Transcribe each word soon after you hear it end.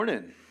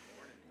Morning.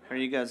 How are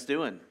you guys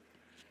doing?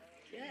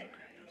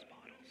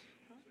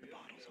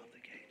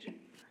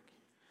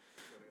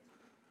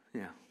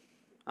 Yeah,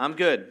 I'm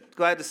good.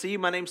 Glad to see you.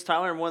 My name's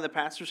Tyler. I'm one of the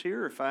pastors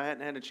here. If I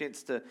hadn't had a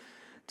chance to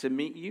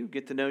meet you,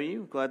 get to know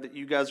you, glad that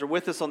you guys are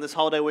with us on this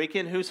holiday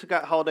weekend. Who's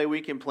got holiday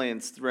weekend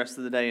plans the rest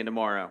of the day and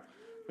tomorrow?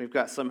 We've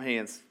got some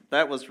hands.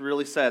 That was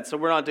really sad. So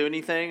we're not doing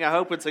anything. I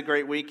hope it's a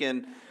great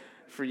weekend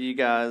for you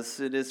guys.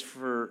 It is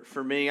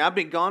for me. I've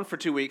been gone for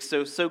 2 weeks,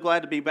 so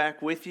glad to be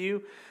back with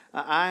you.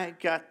 I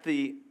got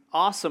the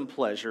awesome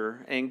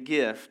pleasure and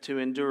gift to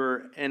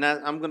endure, and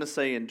I'm going to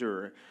say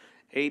endure,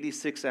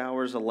 86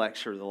 hours of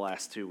lecture the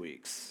last 2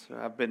 weeks.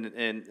 I've been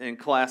in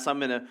class.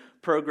 I'm in a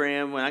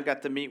program when I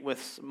got to meet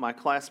with my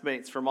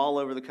classmates from all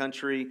over the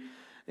country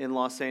in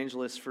Los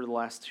Angeles for the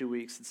last 2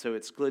 weeks, and so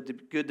it's good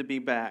to be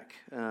back.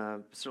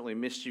 Certainly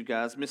missed you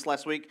guys. Missed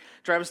last week.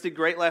 Travis did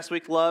great last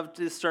week. Loved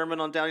his sermon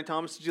on Doubting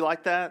Thomas. Did you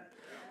like that?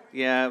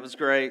 Yeah, it was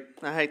great.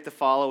 I hate to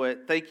follow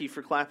it. Thank you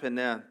for clapping.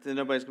 Now,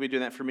 nobody's going to be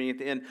doing that for me at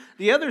the end.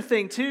 The other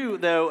thing, too,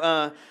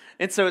 though,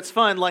 and so it's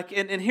fun.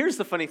 And here's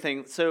the funny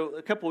thing. So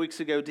a couple weeks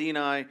ago, Dee and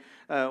I,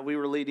 we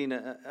were leading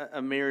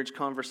a marriage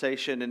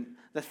conversation. And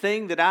the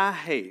thing that I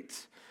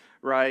hate,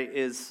 right,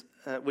 is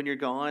when you're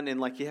gone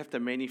and, you have to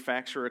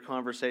manufacture a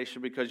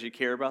conversation because you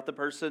care about the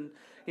person.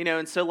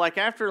 And so,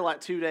 after,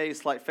 2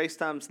 days,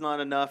 FaceTime's not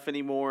enough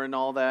anymore and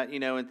all that,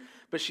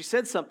 but she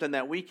said something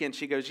that weekend.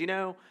 She goes,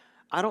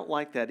 I don't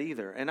like that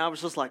either. And I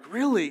was just like,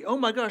 really? Oh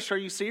my gosh, are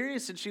you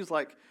serious? And she was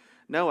like,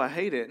 no, I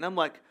hate it. And I'm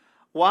like,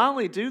 well, I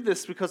only do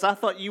this because I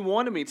thought you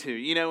wanted me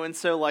to, and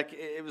so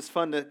it was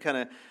fun to kind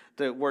of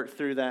to work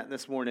through that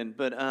this morning,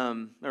 but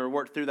or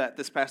work through that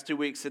this past 2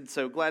 weeks. And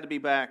so glad to be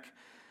back.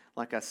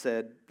 Like I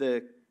said,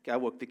 I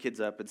woke the kids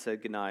up and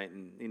said goodnight,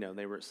 and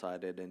they were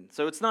excited. And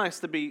so it's nice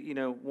to be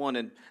one.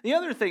 And the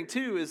other thing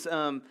too is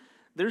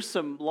there's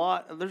a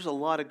lot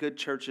of good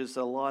churches,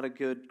 a lot of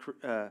good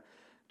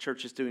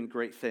churches doing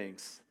great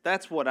things.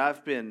 That's what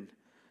I've been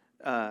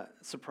not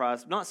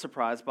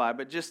surprised by,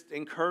 but just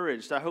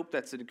encouraged. I hope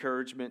that's an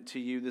encouragement to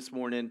you this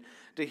morning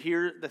to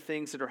hear the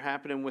things that are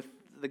happening with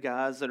the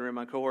guys that are in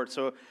my cohort.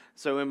 So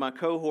in my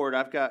cohort,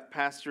 I've got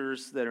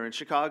pastors that are in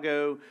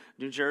Chicago,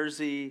 New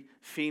Jersey,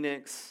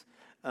 Phoenix,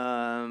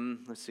 Northern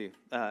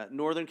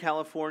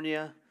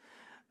California,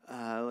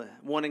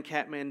 one in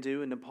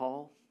Kathmandu in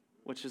Nepal,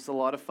 which is a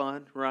lot of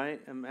fun, right?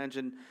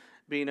 Imagine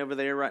being over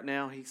there right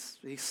now. He's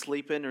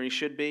sleeping, or he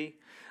should be,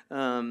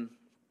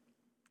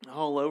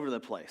 all over the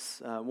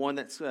place. One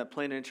that's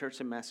planning a church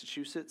in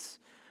Massachusetts,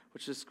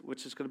 which is going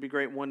to be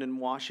great. One in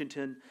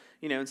Washington,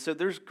 and so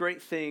there's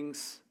great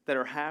things that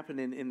are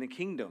happening in the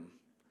kingdom.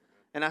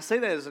 And I say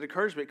that as an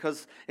encouragement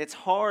because it's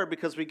hard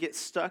because we get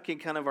stuck in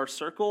kind of our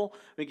circle.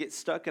 We get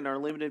stuck in our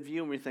limited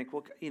view, and we think,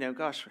 well,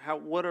 gosh,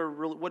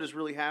 what is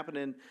really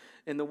happening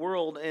in the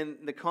world? And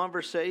the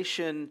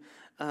conversation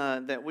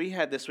that we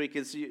had this week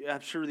is,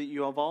 I'm sure that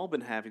you have all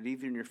been having,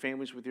 either in your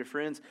families with your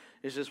friends,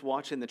 is just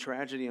watching the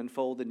tragedy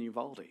unfold in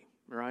Uvalde,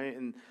 right?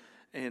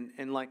 As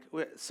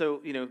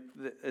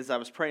I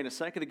was praying a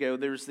second ago,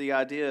 there's the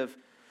idea of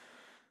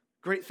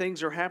great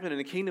things are happening in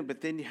the kingdom, but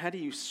then how do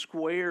you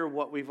square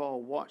what we've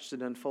all watched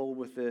it unfold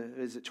with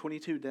is it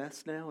 22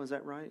 deaths now? Is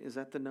that right? Is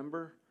that the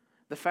number?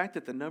 The fact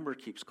that the number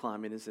keeps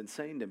climbing is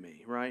insane to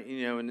me, right?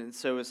 And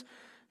so as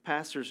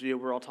pastors,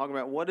 we're all talking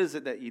about what is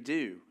it that you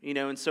do,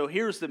 and so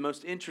here's the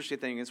most interesting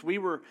thing is we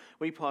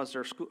paused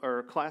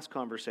our class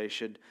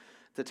conversation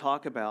to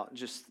talk about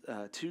just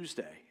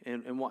Tuesday,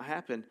 and what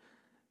happened,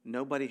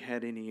 nobody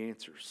had any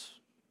answers.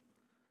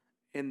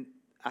 And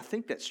I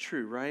think that's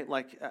true, right?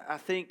 I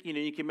think,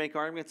 you can make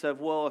arguments of,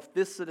 well, if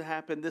this had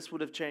happened, this would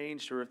have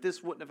changed, or if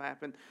this wouldn't have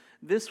happened,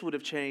 this would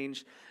have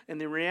changed.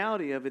 And the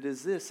reality of it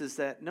is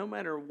that no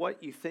matter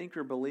what you think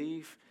or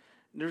believe,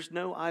 there's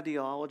no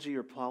ideology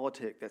or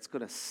politic that's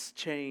going to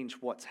change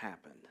what's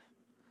happened.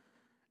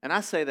 And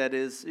I say that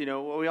is, we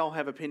all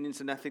have opinions,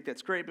 and I think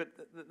that's great, but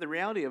the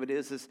reality of it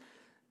is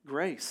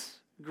grace.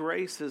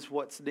 Grace is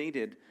what's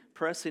needed.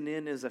 Pressing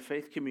in as a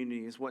faith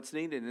community is what's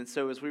needed. And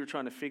so as we were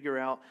trying to figure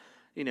out,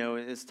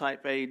 as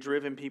type A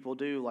driven people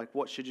do,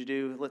 what should you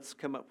do? Let's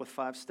come up with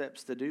 5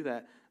 steps to do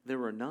that. There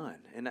were none.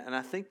 And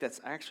I think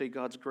that's actually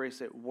God's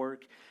grace at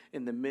work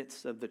in the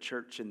midst of the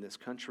church in this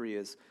country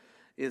is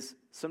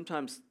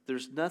sometimes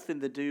there's nothing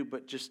to do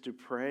but just to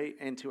pray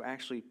and to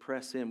actually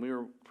press in. We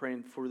were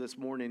praying for this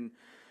morning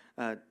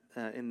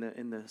in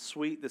the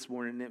suite this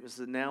morning.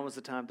 Now is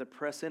the time to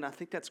press in. I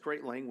think that's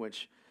great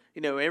language.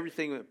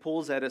 Everything that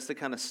pulls at us to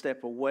kind of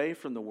step away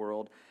from the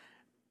world.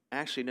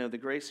 Actually, no, the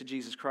grace of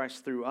Jesus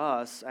Christ through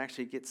us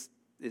actually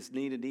is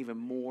needed even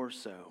more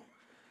so.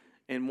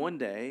 And one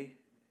day,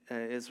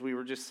 as we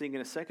were just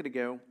singing a second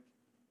ago,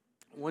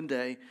 one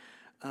day,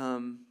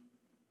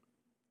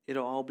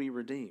 it'll all be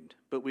redeemed.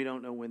 But we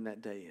don't know when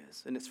that day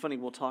is. And it's funny,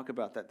 we'll talk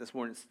about that this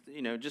morning.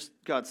 It's, just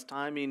God's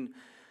timing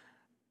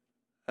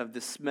of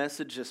this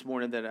message this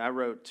morning that I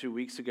wrote 2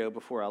 weeks ago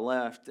before I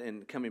left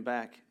and coming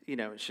back,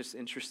 it's just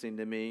interesting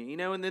to me.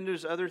 And then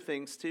there's other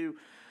things too.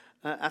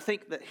 I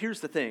think that here's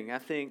the thing. I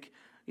think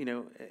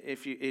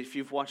if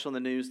you've watched on the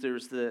news,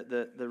 there's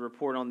the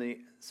report on the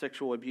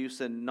sexual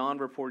abuse and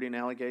non-reporting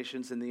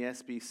allegations in the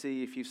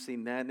SBC. If you've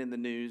seen that in the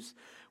news,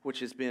 which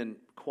has been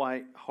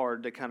quite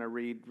hard to kind of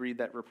read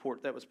that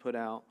report that was put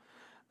out,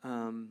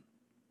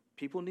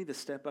 people need to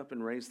step up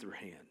and raise their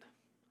hand.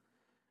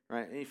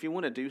 Right? If you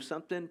want to do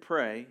something,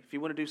 pray. If you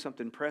want to do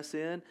something, press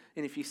in.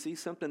 And if you see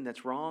something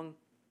that's wrong,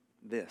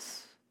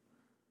 this,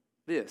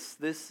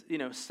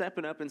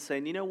 stepping up and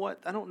saying, you know what?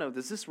 I don't know.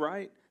 Is this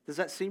right? Does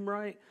that seem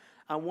right?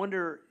 I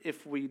wonder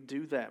if we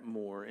do that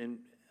more and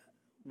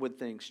would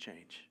things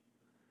change?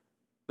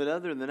 But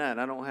other than that,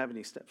 I don't have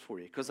any steps for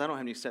you because I don't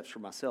have any steps for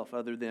myself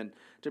other than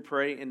to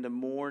pray and to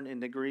mourn and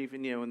to grieve.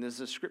 And as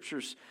the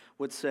scriptures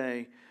would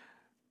say,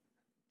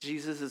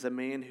 Jesus is a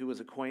man who was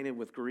acquainted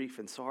with grief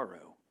and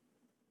sorrow.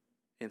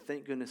 And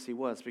thank goodness he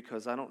was,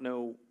 because I don't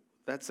know,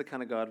 that's the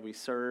kind of God we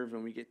serve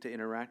and we get to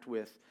interact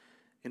with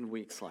in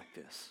weeks like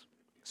this.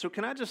 So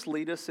can I just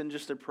lead us in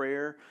just a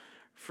prayer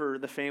for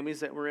the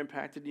families that were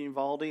impacted in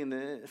Uvalde and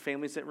the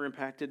families that were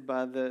impacted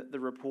by the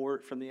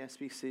report from the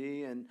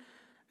SBC? And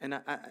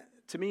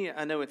to me,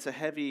 I know it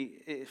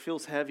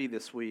feels heavy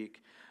this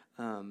week.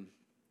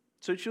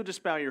 So if you'll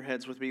just bow your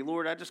heads with me.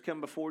 Lord, I just come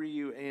before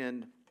you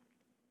and,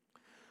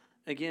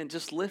 again,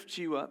 just lift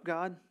you up,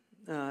 God,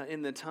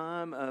 in the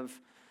time of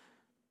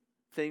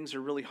things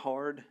are really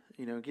hard,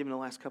 given the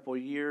last couple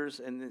of years,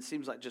 and it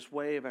seems like just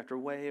wave after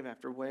wave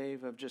after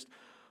wave of just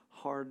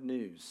hard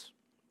news,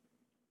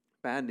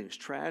 bad news,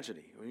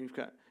 tragedy. We've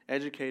got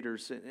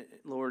educators,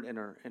 Lord, in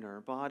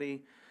our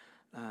body,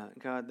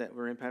 God, that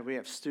we're impacted. We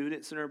have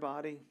students in our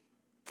body,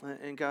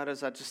 and God,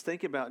 as I just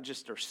think about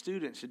just our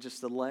students and just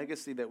the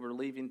legacy that we're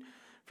leaving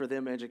for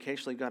them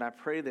educationally, God, I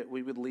pray that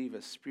we would leave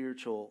a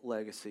spiritual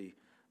legacy,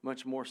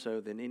 much more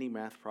so than any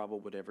math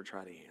problem would ever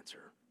try to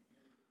answer.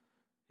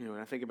 When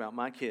I think about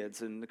my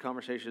kids and the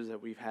conversations that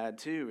we've had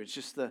too, it's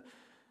just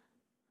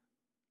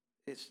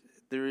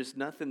there is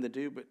nothing to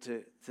do but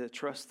to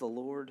trust the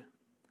Lord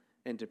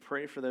and to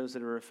pray for those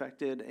that are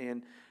affected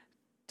and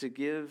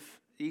to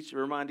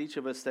remind each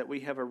of us that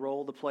we have a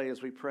role to play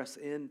as we press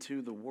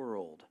into the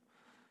world,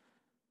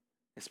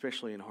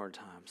 especially in hard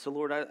times. So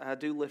Lord, I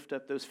do lift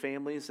up those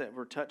families that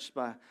were touched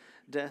by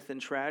death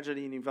and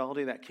tragedy in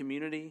Uvalde, that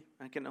community.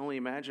 I can only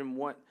imagine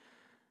what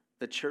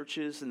the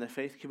churches and the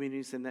faith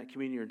communities in that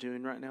community are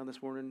doing right now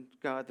this morning.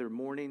 God, they're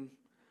mourning,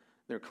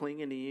 they're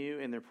clinging to you,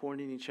 and they're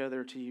pointing each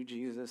other to you,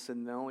 Jesus,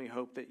 and the only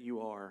hope that you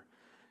are,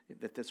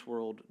 that this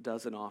world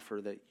doesn't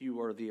offer, that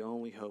you are the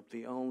only hope,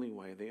 the only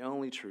way, the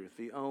only truth,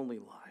 the only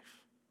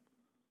life.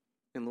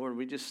 And Lord,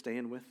 we just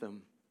stand with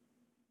them.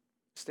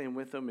 Stand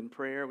with them in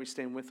prayer. We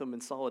stand with them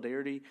in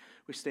solidarity.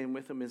 We stand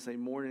with them as they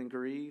mourn and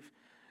grieve.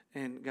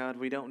 And God,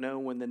 we don't know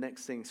when the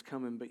next thing's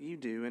coming, but you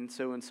do. And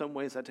so in some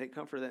ways I take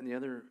comfort in that. In the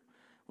other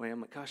way,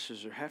 I'm like, gosh,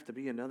 does there have to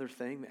be another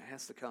thing that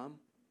has to come?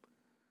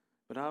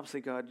 But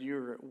obviously, God,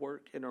 you're at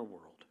work in our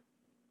world.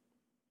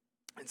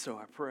 And so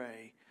I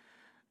pray,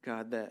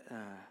 God, that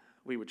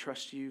we would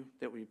trust you,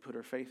 that we would put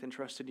our faith and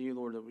trust in you,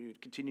 Lord, that we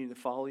would continue to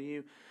follow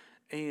you,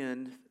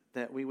 and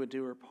that we would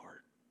do our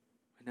part.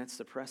 And that's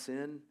to press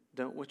in,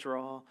 don't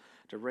withdraw,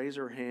 to raise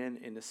our hand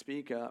and to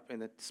speak up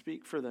and to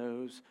speak for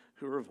those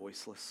who are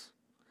voiceless,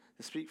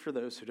 to speak for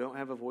those who don't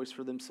have a voice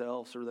for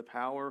themselves or the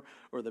power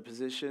or the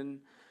position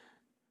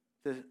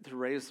to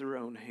raise their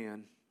own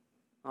hand.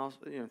 Also,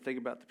 think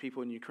about the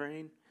people in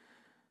Ukraine,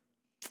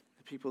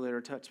 the people that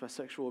are touched by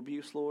sexual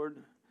abuse, Lord.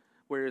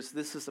 Whereas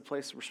this is the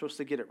place we're supposed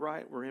to get it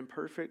right. We're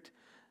imperfect.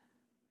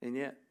 And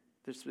yet,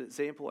 there's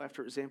example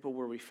after example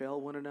where we fail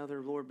one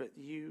another, Lord, but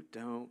you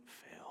don't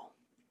fail.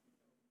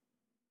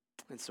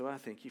 And so I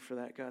thank you for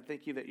that, God.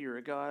 Thank you that you're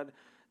a God,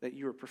 that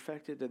you are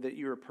perfected, and that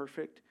you are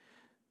perfect,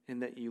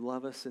 and that you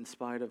love us in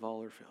spite of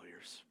all our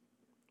failures.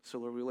 So,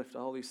 Lord, we lift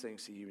all these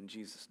things to you in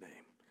Jesus' name.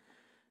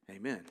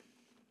 Amen.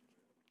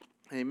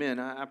 Amen.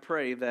 I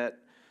pray that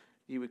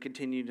you would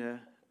continue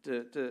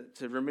to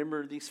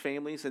remember these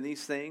families and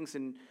these things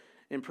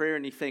in prayer,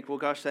 and you think, well,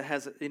 gosh, that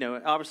has,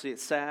 obviously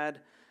it's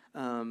sad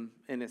and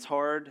it's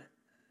hard,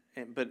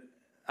 but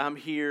I'm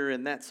here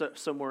and that's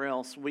somewhere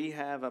else. We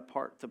have a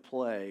part to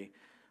play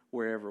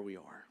wherever we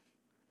are.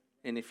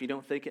 And if you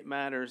don't think it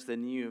matters,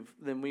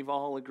 then we've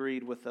all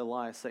agreed with the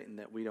lie of Satan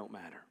that we don't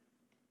matter.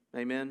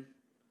 Amen.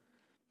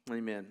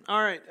 Amen.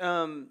 All right.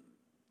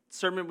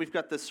 Sermon. We've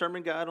got the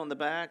sermon guide on the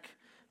back.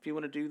 If you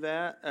want to do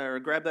that or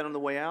grab that on the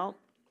way out.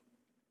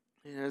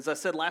 And as I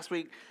said last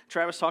week,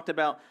 Travis talked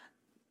about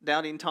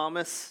Doubting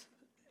Thomas.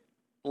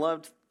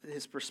 Loved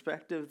his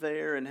perspective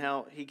there and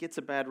how he gets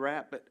a bad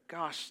rap, but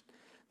gosh,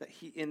 that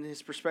in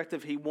his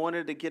perspective, he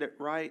wanted to get it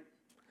right.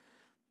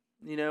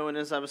 And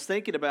as I was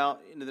thinking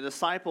about the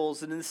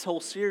disciples, and this whole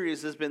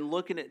series has been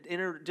looking at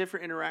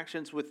different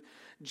interactions with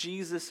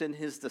Jesus and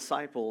his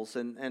disciples,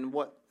 and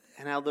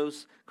how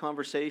those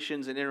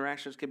conversations and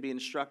interactions can be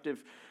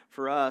instructive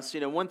for us.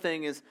 One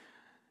thing is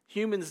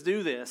humans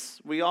do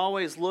this. We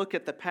always look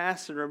at the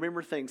past and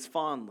remember things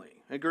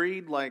fondly.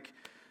 Agreed? Like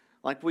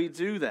we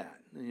do that.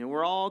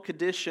 We're all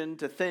conditioned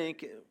to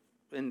think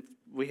and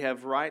we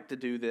have right to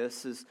do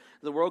this, is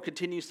the world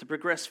continues to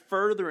progress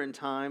further in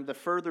time, the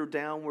further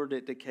downward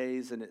it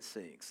decays and it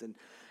sinks.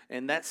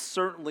 And that's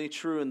certainly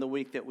true in the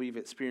week that we've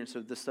experienced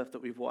of the stuff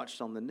that we've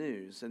watched on the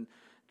news. And,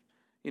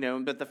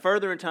 but the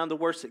further in time, the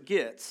worse it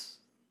gets.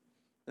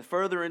 The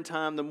further in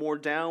time, the more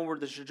downward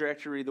the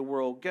trajectory of the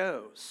world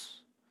goes.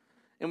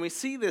 And we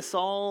see this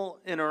all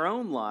in our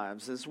own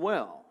lives as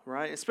well,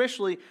 right?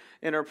 Especially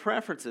in our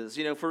preferences.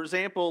 For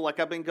example, like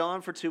I've been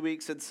gone for 2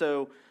 weeks, and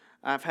so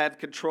I've had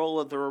control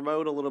of the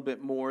remote a little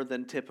bit more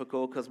than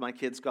typical because my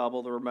kids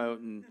gobble the remote.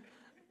 And,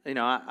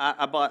 I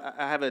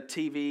have a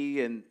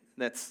TV, and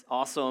that's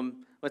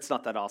awesome. Well, it's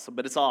not that awesome,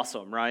 but it's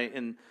awesome, right?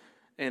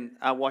 And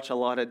I watch a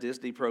lot of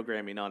Disney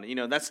programming on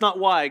it. That's not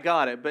why I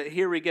got it, but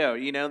here we go.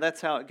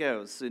 That's how it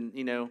goes.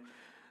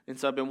 And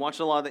so I've been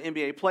watching a lot of the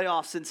NBA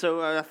playoffs. And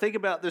so I think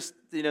about this,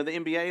 the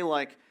NBA,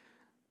 like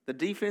the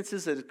defense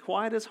isn't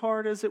quite as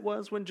hard as it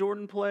was when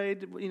Jordan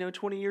played,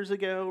 20 years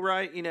ago,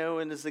 right?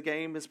 And as the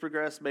game has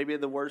progressed, maybe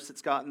the worse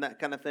it's gotten, that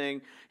kind of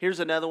thing. Here's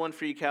another one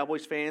for you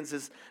Cowboys fans,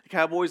 is the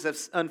Cowboys have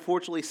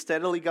unfortunately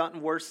steadily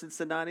gotten worse since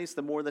the 90s.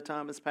 The more the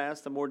time has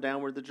passed, the more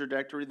downward the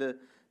trajectory the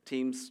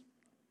team's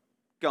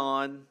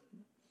gone.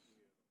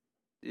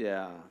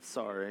 Yeah,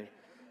 sorry.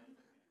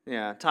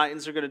 Yeah,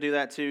 Titans are going to do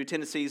that too.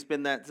 Tennessee's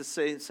been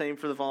the same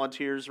for the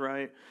Volunteers,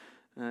 right?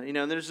 And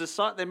there's this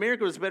thought that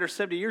America was better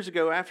 70 years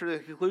ago after the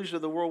conclusion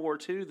of the World War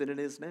II than it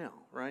is now,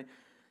 right?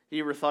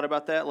 You ever thought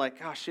about that? Like,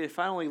 gosh, if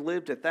I only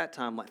lived at that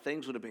time, like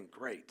things would have been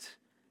great.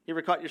 You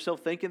ever caught yourself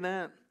thinking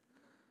that?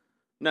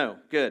 No,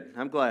 good.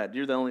 I'm glad.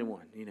 You're the only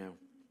one,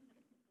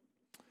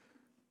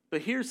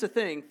 But here's the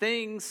thing.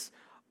 Things,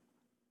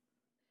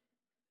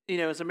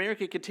 as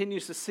America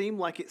continues to seem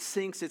like it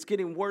sinks, it's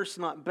getting worse,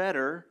 not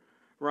better,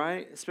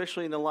 right?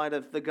 Especially in the light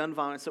of the gun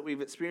violence that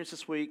we've experienced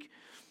this week.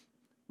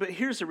 But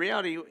here's the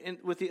reality,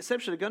 with the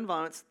exception of gun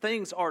violence,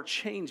 things are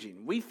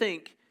changing. We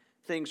think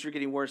things are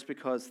getting worse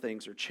because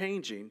things are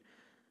changing.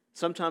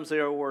 Sometimes they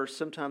are worse,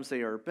 sometimes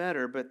they are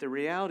better, but the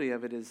reality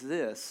of it is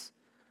this: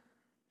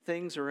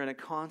 things are in a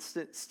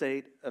constant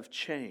state of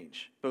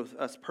change, both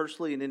us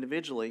personally and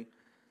individually,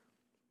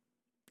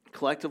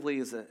 collectively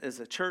as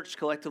a church,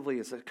 collectively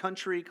as a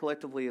country,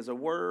 collectively as a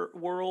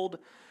world.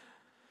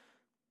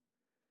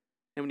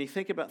 And when you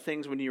think about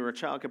things when you were a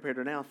child compared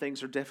to now,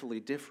 things are definitely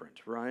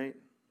different, right?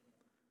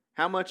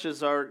 How much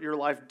is your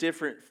life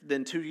different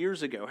than 2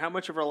 years ago? How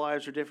much of our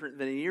lives are different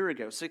than a year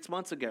ago, 6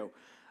 months ago,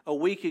 a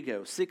week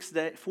ago,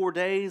 4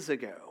 days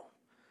ago?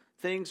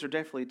 Things are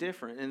definitely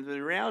different. And the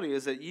reality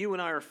is that you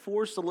and I are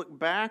forced to look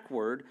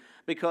backward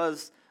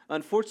because,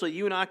 unfortunately,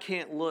 you and I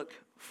can't look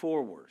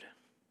forward.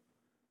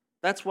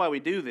 That's why we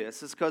do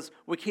this. It's because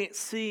we can't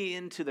see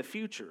into the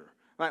future,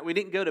 right? We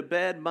didn't go to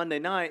bed Monday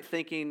night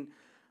thinking,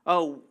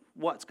 oh,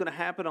 what's going to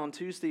happen on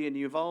Tuesday in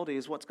Uvalde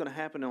is what's going to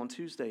happen on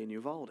Tuesday in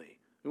Uvalde.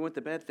 We went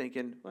to bed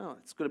thinking, well,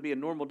 it's going to be a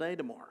normal day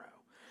tomorrow.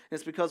 And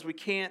it's because we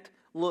can't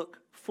look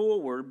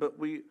forward, but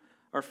we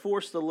are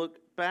forced to look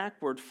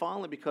backward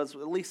finally, because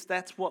at least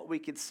that's what we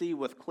could see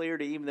with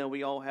clarity, even though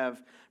we all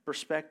have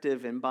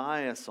perspective and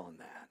bias on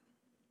that.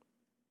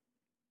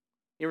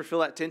 You ever feel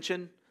that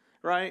tension,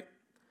 right?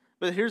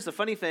 But here's the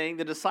funny thing: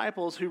 the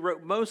disciples who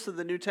wrote most of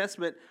the New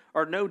Testament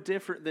are no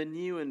different than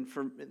you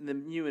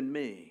and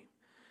me.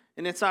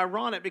 And it's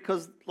ironic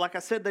because, like I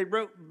said, they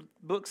wrote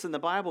books in the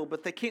Bible,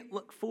 but they can't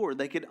look forward.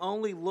 They could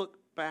only look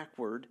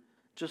backward,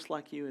 just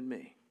like you and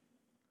me.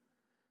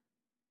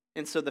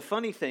 And so the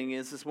funny thing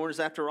is, this morning, is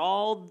after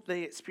all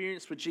they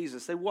experienced with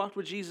Jesus, they walked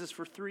with Jesus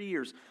for 3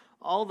 years,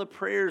 all the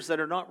prayers that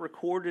are not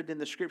recorded in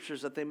the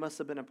Scriptures that they must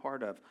have been a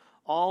part of,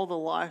 all the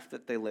life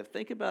that they lived.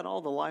 Think about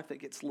all the life that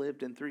gets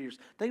lived in 3 years.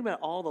 Think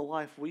about all the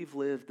life we've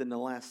lived in the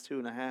last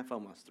 2.5,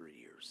 almost 3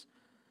 years.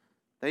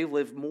 They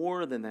lived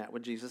more than that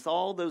with Jesus.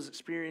 All those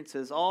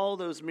experiences, all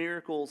those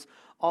miracles,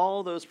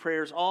 all those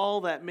prayers,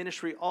 all that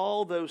ministry,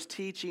 all those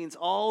teachings,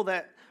 all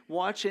that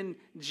watching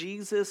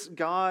Jesus,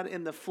 God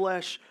in the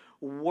flesh,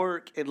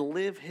 work and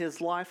live his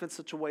life in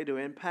such a way to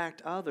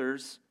impact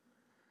others,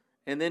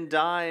 and then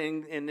die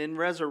and then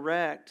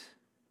resurrect.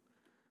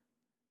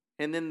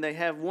 And then they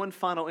have one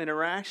final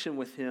interaction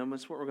with him.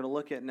 That's what we're going to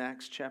look at in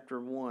Acts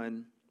chapter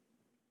 1.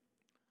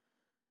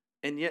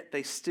 And yet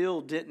they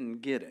still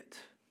didn't get it.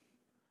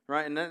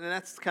 Right, and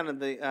that's kind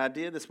of the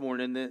idea this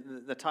morning.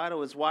 The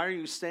title is, Why Are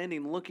You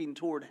Standing Looking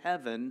Toward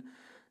Heaven?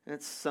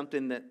 That's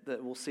something that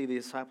we'll see the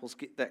disciples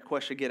that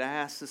question get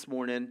asked this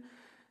morning.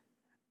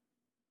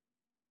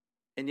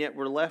 And yet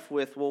we're left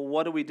with, well,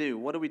 what do we do?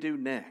 What do we do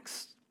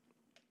next?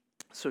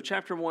 So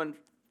chapter 1,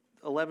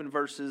 11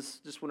 verses.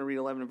 Just want to read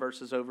 11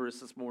 verses over us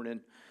this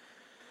morning.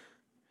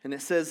 And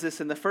it says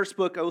this: In the first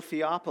book, O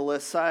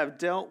Theophilus, I have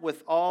dealt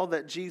with all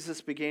that Jesus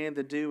began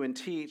to do and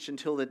teach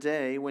until the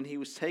day when he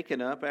was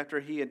taken up, after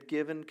he had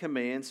given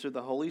commands through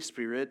the Holy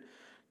Spirit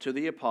to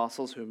the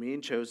apostles whom he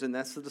had chosen.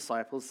 That's the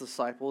disciples.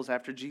 Disciples,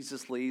 after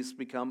Jesus leaves,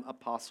 become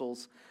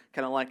apostles,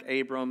 kind of like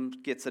Abram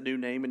gets a new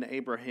name in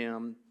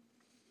Abraham.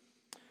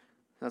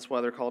 That's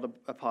why they're called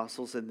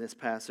apostles in this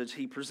passage.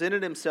 He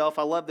presented himself,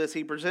 I love this,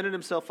 he presented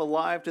himself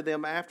alive to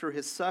them after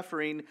his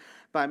suffering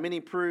by many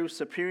proofs,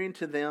 appearing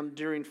to them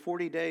during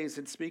 40 days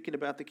and speaking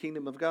about the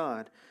kingdom of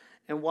God.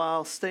 And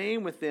while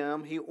staying with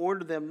them, he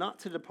ordered them not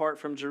to depart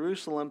from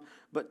Jerusalem,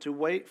 but to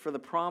wait for the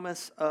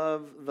promise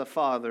of the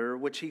Father,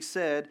 which he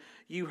said,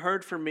 "You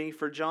heard from me,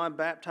 for John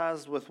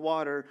baptized with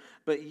water,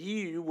 but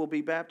you will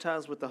be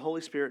baptized with the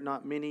Holy Spirit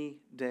not many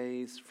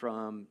days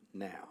from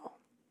now."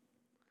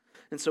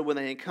 And so when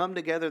they had come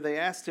together, they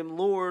asked him,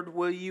 "Lord,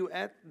 will you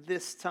at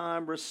this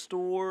time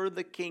restore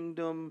the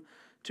kingdom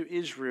to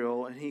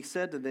Israel?" And he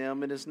said to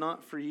them, "It is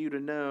not for you to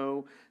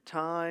know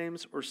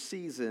times or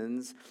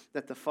seasons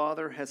that the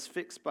Father has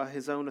fixed by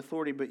his own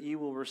authority, but you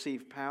will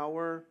receive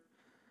power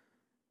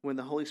when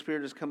the Holy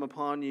Spirit has come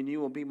upon you, and you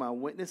will be my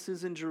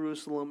witnesses in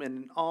Jerusalem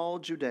and in all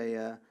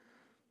Judea,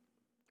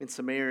 in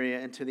Samaria,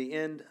 and to the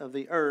end of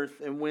the earth."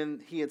 And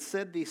when he had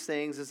said these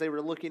things, as they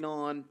were looking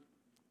on,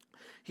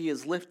 he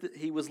was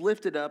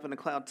lifted up, and a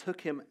cloud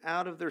took him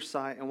out of their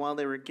sight. And while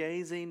they were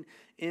gazing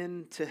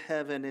into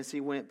heaven as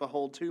he went,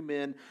 behold, two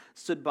men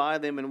stood by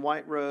them in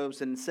white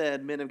robes and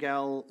said, "Men of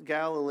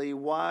Galilee,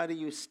 why do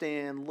you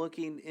stand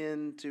looking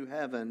into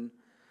heaven?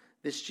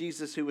 This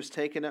Jesus who was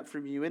taken up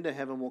from you into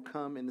heaven will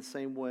come in the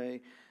same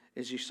way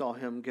as you saw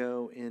him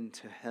go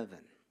into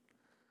heaven."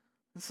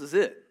 This is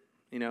it.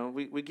 You know,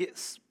 we get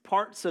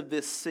parts of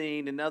this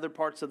scene in other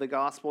parts of the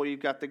gospel.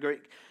 You've got the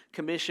Great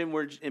Commission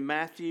where in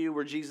Matthew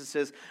where Jesus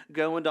says,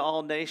 "Go into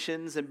all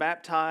nations and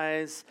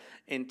baptize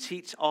and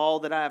teach all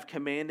that I have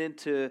commanded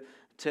to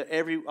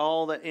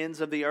all the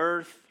ends of the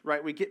earth."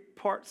 Right? We get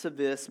parts of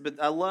this,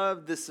 but I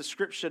love this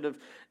description of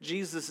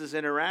Jesus'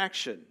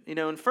 interaction. You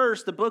know, and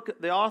first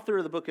the author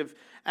of the book of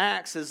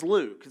Acts is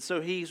Luke, and so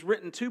he's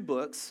written two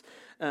books.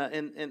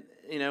 And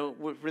you know,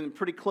 we're in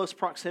pretty close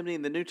proximity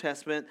in the New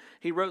Testament.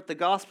 He wrote the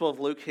Gospel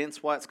of Luke,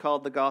 hence why it's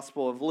called the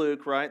Gospel of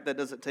Luke, right? That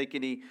doesn't take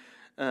any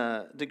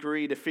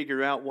degree to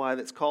figure out why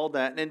that's called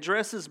that. And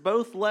addresses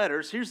both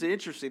letters. Here's the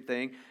interesting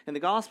thing. In the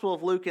Gospel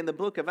of Luke and the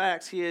book of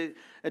Acts, he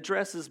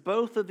addresses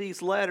both of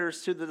these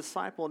letters to the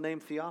disciple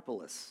named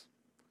Theophilus.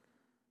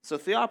 So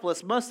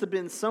Theophilus must have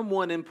been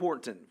someone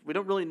important. We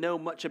don't really know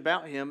much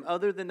about him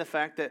other than the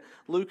fact that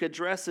Luke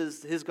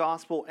addresses his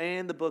gospel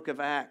and the book of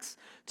Acts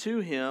to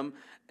him.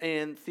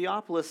 And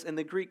Theophilus in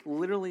the Greek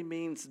literally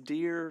means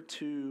dear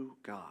to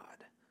God.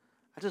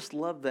 I just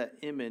love that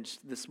image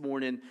this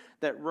morning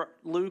that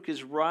Luke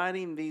is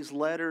writing these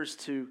letters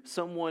to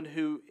someone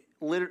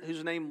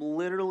whose name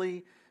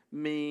literally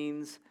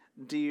means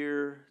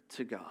dear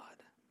to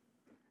God.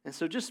 And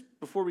so just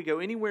before we go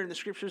anywhere in the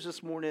scriptures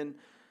this morning,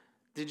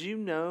 did you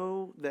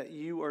know that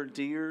you are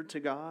dear to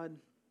God?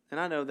 And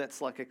I know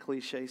that's like a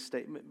cliche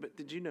statement, but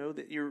did you know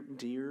that you're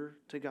dear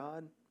to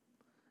God?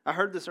 I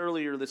heard this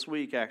earlier this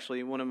week,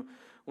 actually. One of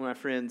my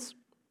friends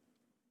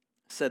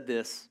said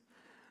this.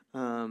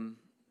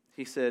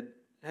 He said,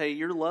 "Hey,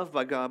 you're loved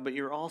by God, but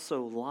you're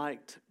also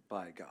liked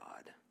by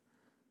God."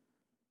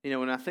 You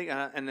know,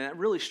 and that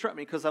really struck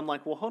me because I'm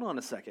like, well, hold on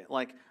a second.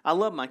 Like, I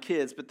love my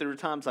kids, but there are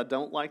times I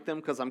don't like them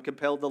because I'm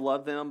compelled to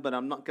love them, but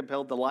I'm not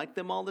compelled to like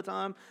them all the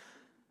time.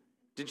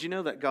 Did you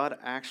know that God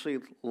actually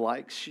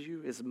likes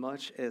you as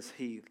much as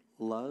he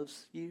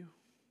loves you?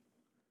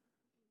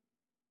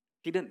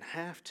 He didn't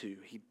have to.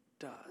 He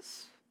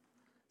does.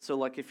 So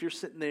like if you're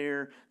sitting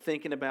there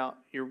thinking about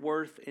your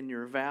worth and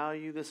your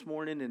value this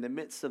morning in the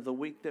midst of the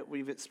week that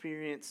we've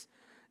experienced,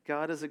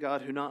 God is a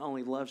God who not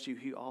only loves you,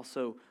 he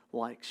also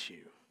likes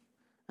you.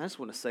 I just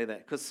want to say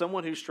that because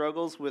someone who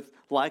struggles with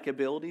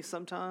likability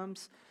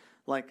sometimes,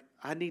 like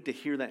I need to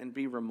hear that and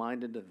be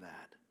reminded of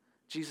that.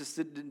 Jesus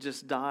didn't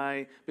just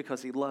die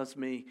because he loves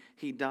me.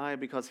 He died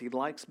because he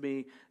likes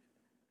me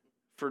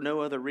for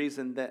no other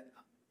reason that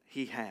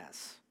he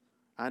has.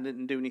 I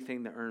didn't do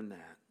anything to earn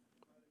that.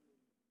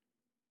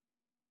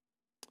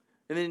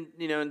 And then,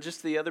 you know, and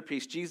just the other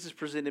piece, Jesus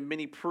presented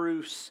many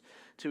proofs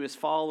to his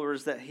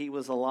followers that he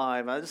was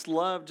alive. I just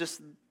love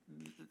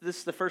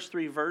the first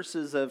three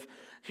verses of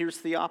here's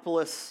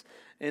Theophilus,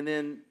 and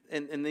then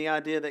and the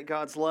idea that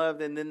God's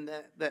loved, and then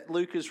that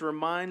Luke is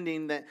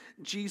reminding that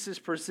Jesus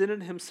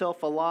presented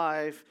himself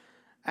alive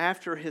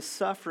after his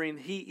suffering.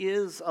 He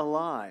is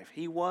alive.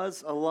 He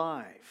was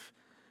alive.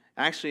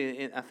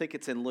 Actually, I think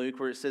it's in Luke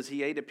where it says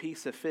he ate a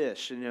piece of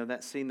fish. You know,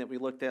 that scene that we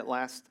looked at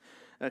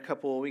a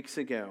couple of weeks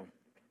ago.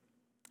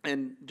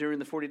 And during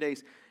the 40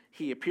 days,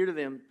 he appeared to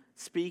them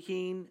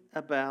speaking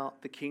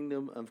about the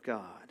kingdom of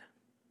God.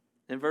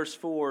 In verse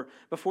 4,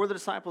 before the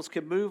disciples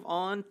could move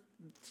on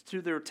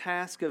to their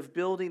task of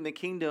building the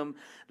kingdom,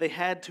 they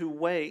had to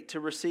wait to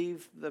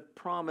receive the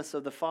promise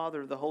of the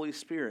Father, the Holy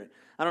Spirit.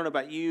 I don't know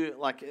about you,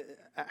 like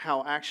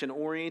how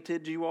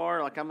action-oriented you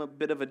are. Like I'm a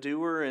bit of a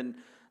doer, and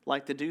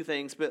like to do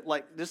things, but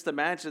like just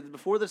imagine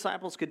before the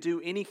disciples could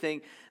do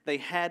anything, they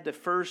had to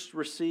first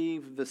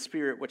receive the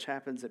Spirit, which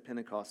happens at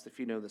Pentecost, if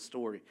you know the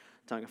story.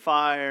 Tongue of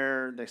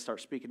fire, they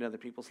start speaking other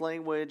people's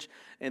language,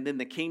 and then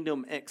the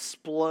kingdom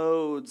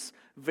explodes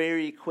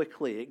very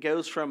quickly. It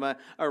goes from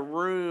a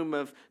room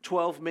of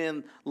 12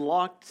 men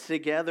locked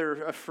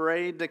together,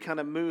 afraid to kind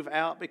of move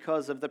out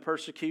because of the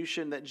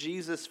persecution that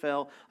Jesus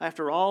felt.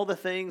 After all the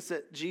things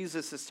that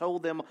Jesus has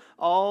told them,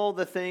 all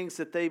the things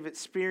that they've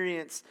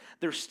experienced,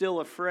 they're still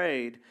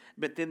afraid.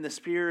 But then the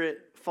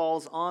Spirit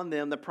falls on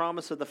them. The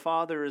promise of the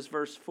Father, as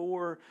verse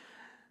 4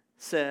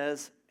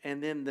 says,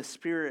 and then the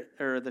Spirit,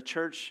 or the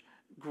church,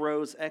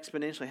 grows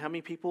exponentially. How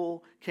many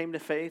people came to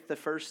faith the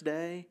first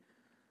day?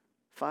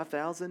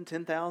 5,000,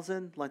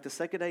 10,000? Like the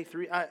second day,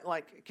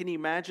 can you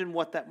imagine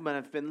what that would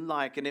have been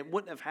like? And it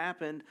wouldn't have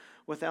happened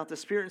without the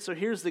Spirit. And so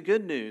here's the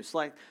good news.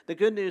 Like the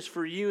good news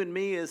for you and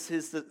me is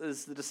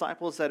the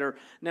disciples that are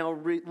now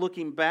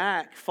looking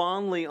back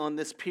fondly on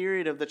this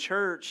period of the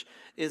church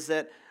is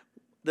that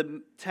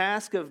the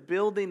task of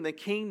building the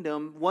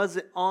kingdom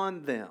wasn't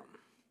on them.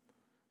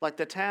 Like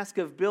the task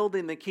of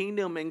building the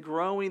kingdom and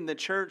growing the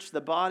church,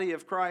 the body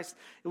of Christ,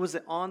 it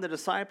wasn't on the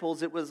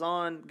disciples, it was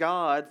on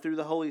God through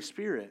the Holy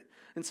Spirit.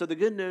 And so the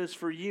good news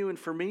for you and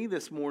for me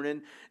this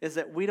morning is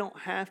that we don't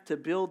have to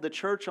build the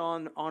church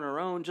on our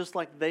own, just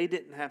like they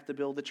didn't have to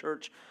build the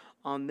church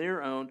on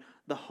their own.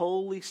 The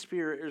Holy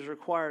Spirit is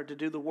required to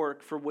do the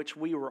work for which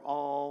we were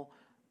all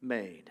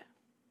made.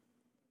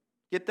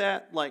 Get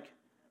that? Like,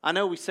 I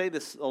know we say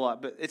this a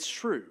lot, but it's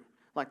true.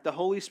 Like the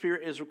Holy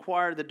Spirit is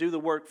required to do the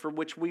work for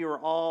which we were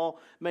all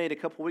made. A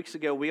couple weeks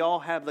ago, we all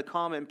have the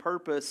common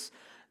purpose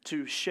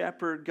to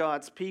shepherd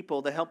God's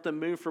people, to help them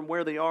move from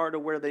where they are to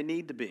where they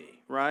need to be,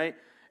 right?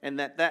 And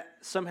that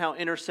somehow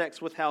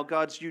intersects with how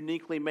God's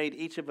uniquely made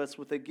each of us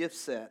with a gift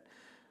set.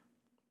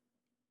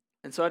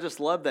 And so I just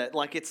love that.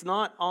 Like, it's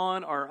not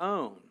on our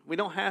own. We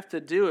don't have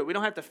to do it. We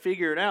don't have to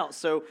figure it out.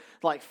 So,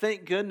 like,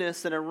 thank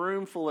goodness in a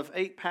room full of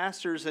 8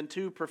 pastors and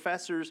 2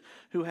 professors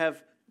who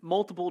have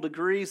multiple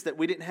degrees that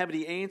we didn't have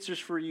any answers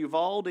for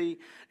Uvalde,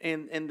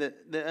 and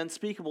the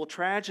unspeakable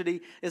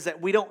tragedy is that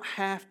we don't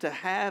have to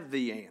have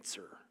the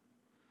answer.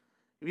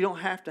 We don't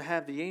have to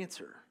have the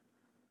answer.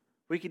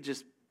 We could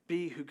just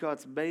be who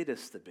God's made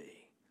us to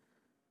be.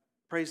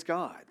 Praise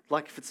God.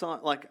 Like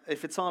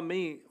if it's on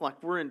me,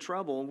 like we're in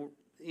trouble,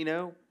 you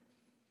know.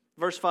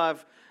 Verse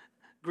 5,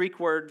 Greek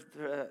word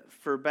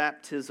for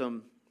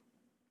baptism.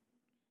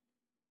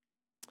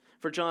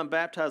 For John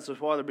baptized with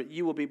water, but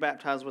you will be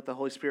baptized with the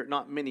Holy Spirit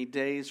not many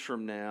days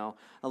from now.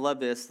 I love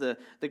this. The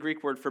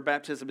Greek word for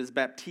baptism is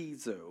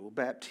baptizo,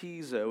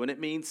 and it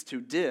means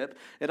to dip.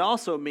 It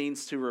also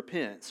means to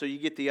repent. So you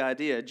get the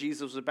idea.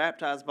 Jesus was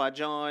baptized by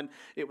John.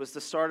 It was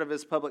the start of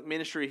his public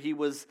ministry. He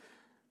was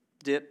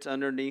dipped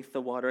underneath the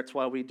water. That's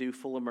why we do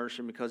full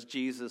immersion, because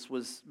Jesus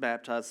was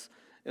baptized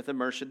with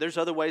immersion. There's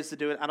other ways to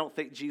do it. I don't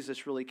think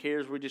Jesus really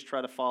cares. We just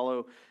try to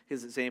follow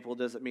his example. It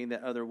doesn't mean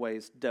that other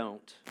ways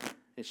don't.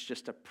 It's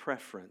just a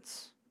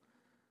preference.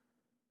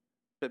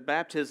 But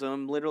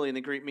baptism, literally in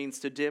the Greek, means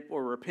to dip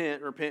or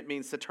repent. Repent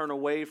means to turn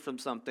away from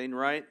something,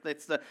 right?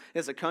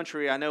 As a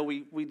country, I know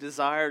we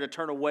desire to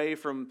turn away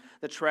from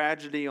the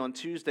tragedy on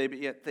Tuesday, but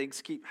yet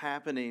things keep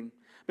happening.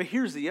 But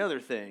here's the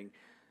other thing.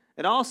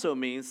 It also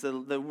means,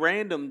 the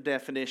random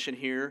definition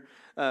here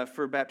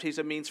for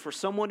baptism means for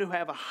someone who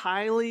have a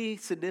highly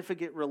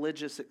significant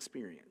religious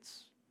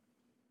experience.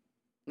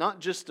 Not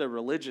just a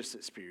religious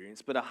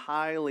experience, but a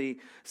highly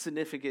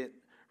significant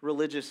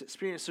religious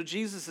experience. So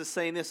Jesus is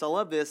saying this, I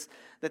love this,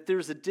 that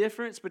there's a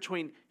difference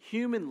between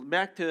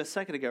back to a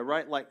second ago,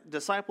 right? Like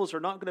disciples are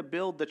not going to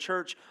build the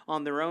church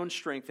on their own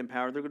strength and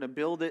power. They're going to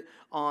build it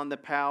on the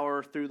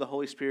power through the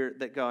Holy Spirit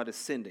that God is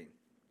sending.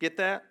 Get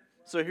that?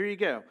 So here you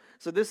go.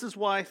 So this is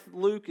why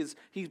Luke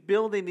he's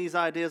building these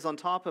ideas on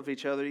top of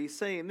each other. He's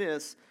saying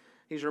this.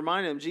 He's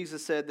reminding them,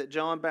 Jesus said that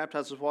John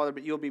baptized with water,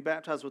 but you'll be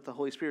baptized with the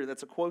Holy Spirit.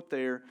 That's a quote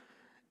there.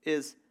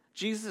 Is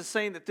Jesus is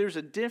saying that there's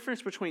a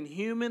difference between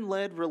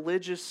human-led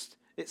religious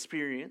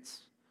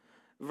experience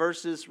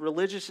versus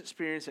religious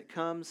experience that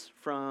comes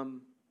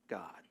from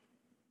God.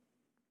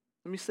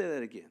 Let me say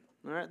that again.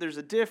 All right, there's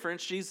a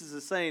difference. Jesus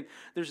is saying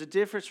there's a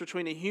difference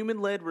between a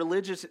human-led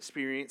religious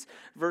experience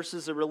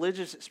versus a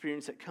religious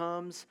experience that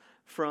comes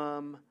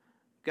from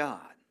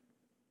God.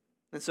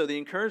 And so the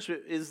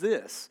encouragement is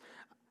this,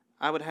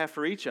 I would have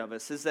for each of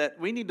us, is that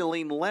we need to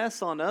lean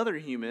less on other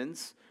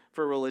humans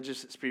for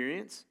religious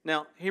experience.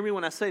 Now, hear me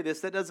when I say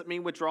this. That doesn't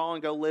mean withdraw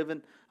and go live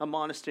in a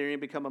monastery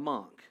and become a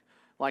monk.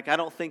 Like, I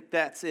don't think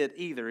that's it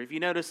either. If you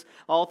notice,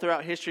 all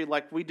throughout history,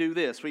 like we do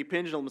this. We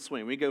pendulum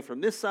swing. We go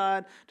from this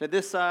side to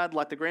this side,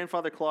 like the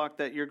grandfather clock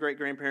that your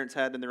great-grandparents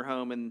had in their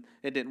home, and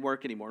it didn't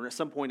work anymore. And at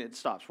some point, it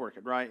stops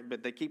working, right?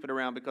 But they keep it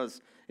around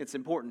because it's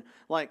important.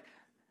 Like,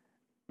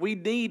 we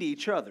need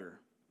each other.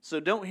 So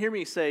don't hear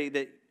me say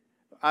that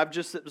I've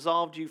just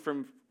absolved you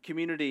from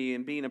community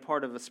and being a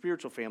part of a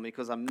spiritual family,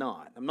 because I'm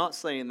not. I'm not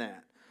saying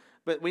that.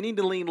 But we need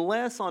to lean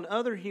less on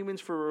other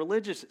humans for a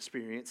religious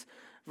experience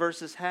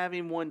versus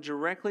having one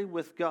directly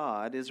with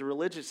God is a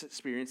religious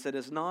experience that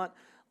is not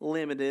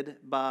limited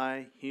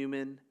by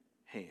human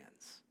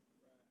hands.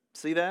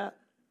 See that?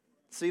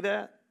 See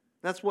that?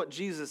 That's what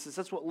Jesus is.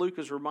 That's what Luke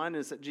is reminding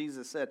us that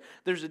Jesus said.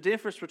 There's a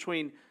difference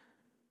between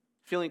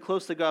feeling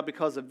close to God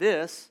because of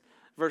this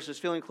versus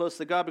feeling close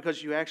to God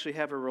because you actually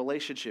have a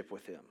relationship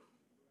with Him.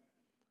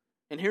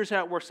 And here's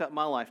how it works out in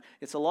my life.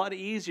 It's a lot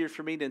easier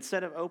for me to,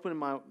 instead of opening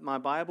my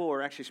Bible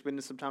or actually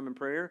spending some time in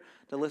prayer,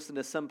 to listen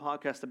to some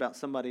podcast about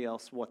somebody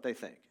else, what they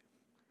think,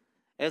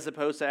 as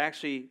opposed to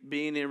actually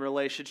being in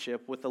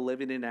relationship with the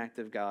living and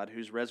active God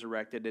who's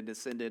resurrected and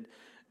ascended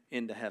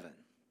into heaven.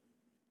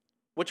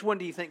 Which one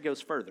do you think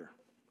goes further?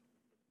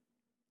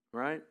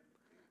 Right?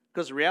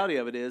 Because the reality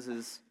of it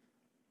is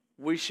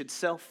we should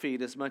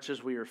self-feed as much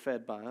as we are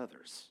fed by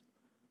others.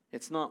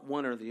 It's not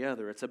one or the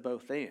other. It's a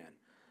both and.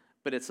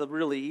 But it's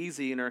really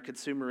easy in our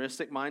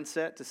consumeristic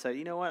mindset to say,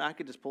 you know what, I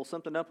could just pull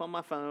something up on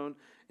my phone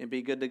and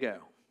be good to go,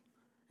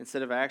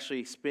 instead of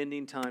actually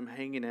spending time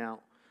hanging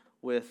out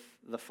with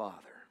the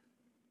Father.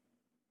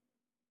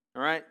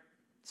 All right?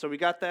 So we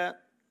got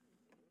that?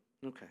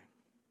 Okay.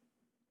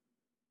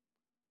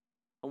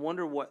 I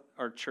wonder what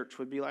our church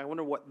would be like. I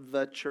wonder what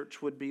the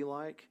church would be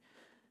like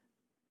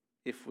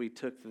if we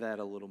took that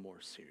a little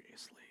more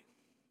seriously.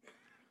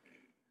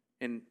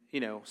 And,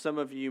 some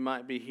of you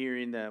might be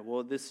hearing that,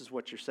 well, this is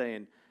what you're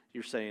saying.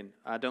 You're saying,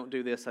 I don't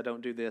do this, I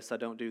don't do this, I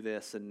don't do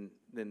this, and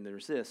then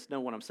there's this. No,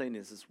 what I'm saying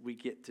is we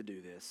get to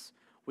do this.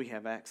 We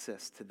have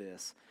access to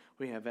this.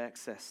 We have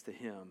access to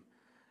Him.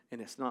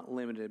 And it's not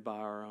limited by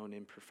our own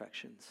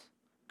imperfections,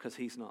 because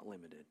He's not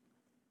limited.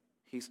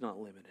 He's not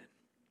limited.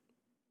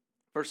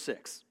 Verse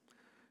 6.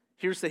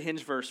 Here's the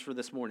hinge verse for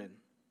this morning.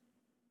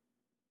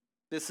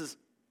 This is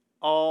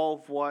all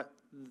of what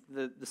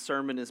the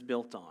sermon is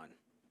built on.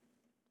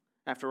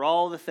 After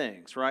all the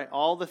things, right?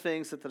 All the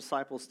things that the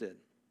disciples did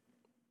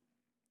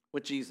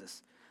with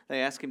Jesus.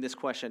 They ask Him this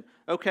question.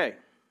 Okay,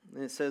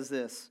 and it says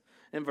this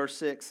in verse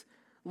 6.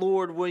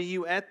 Lord, will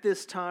you at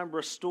this time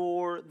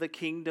restore the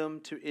kingdom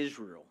to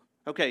Israel?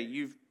 Okay,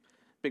 you've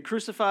been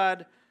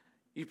crucified.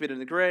 You've been in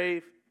the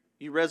grave.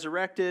 You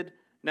resurrected.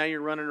 Now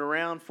you're running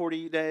around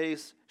 40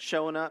 days,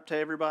 showing up to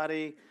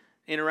everybody,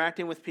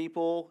 interacting with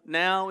people.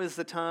 Now is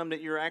the time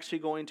that you're actually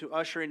going to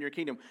usher in your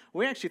kingdom.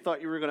 We actually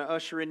thought you were going to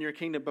usher in your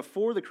kingdom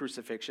before the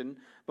crucifixion,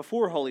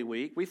 before Holy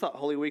Week. We thought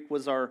Holy Week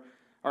was our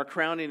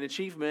crowning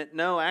achievement.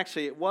 No,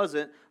 actually it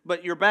wasn't.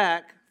 But you're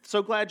back.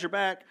 So glad you're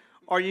back.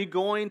 Are you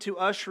going to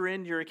usher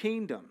in your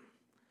kingdom?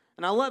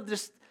 And I love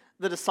this.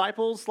 The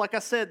disciples, like I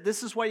said,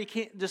 this is why you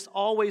can't just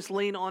always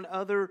lean on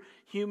other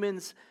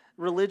humans'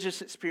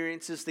 religious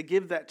experiences to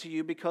give that to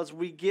you, because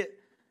we get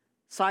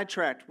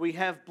sidetracked. We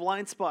have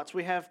blind spots.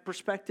 We have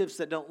perspectives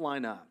that don't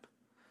line up.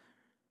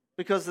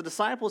 Because the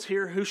disciples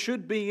here, who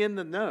should be in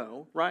the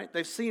know, right?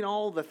 They've seen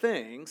all the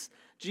things.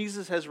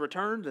 Jesus has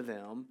returned to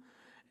them.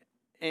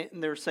 And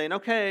they're saying,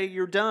 okay,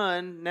 you're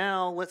done.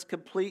 Now let's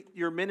complete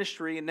your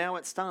ministry, and now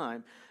it's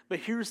time. But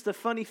here's the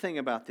funny thing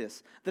about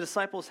this. The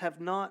disciples have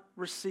not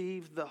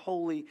received the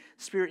Holy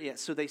Spirit yet,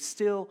 so they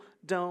still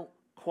don't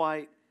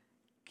quite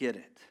get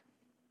it.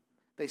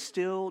 They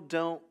still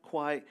don't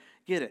quite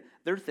get it.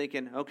 They're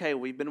thinking, okay,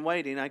 we've been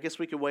waiting. I guess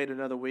we could wait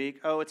another week.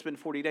 Oh, it's been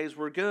 40 days.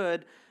 We're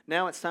good.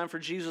 Now it's time for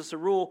Jesus to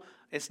rule.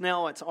 It's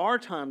our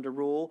time to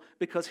rule,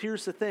 because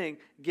here's the thing.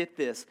 Get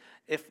this.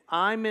 If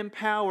I'm in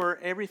power,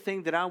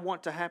 everything that I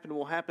want to happen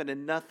will happen,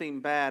 and nothing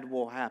bad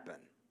will happen.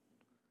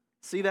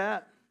 See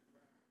that?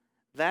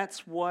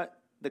 That's what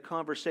the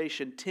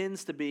conversation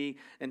tends to be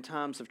in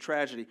times of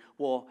tragedy.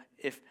 Well,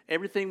 if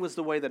everything was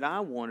the way that I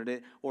wanted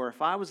it, or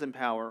if I was in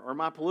power, or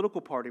my political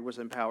party was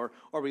in power,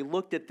 or we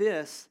looked at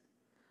this,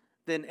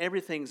 then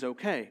everything's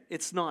okay.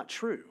 It's not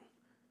true,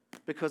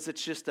 because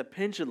it's just a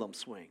pendulum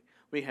swing.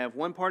 We have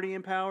one party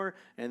in power,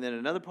 and then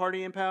another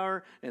party in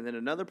power, and then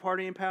another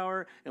party in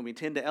power, and we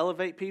tend to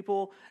elevate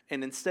people,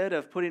 and instead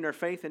of putting our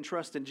faith and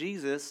trust in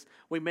Jesus,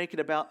 we make it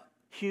about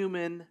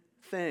human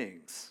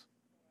things.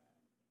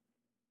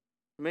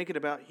 Make it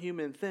about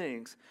human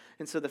things.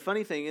 And so the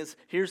funny thing is,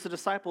 here's the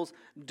disciples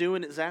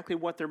doing exactly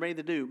what they're made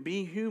to do.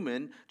 Be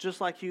human,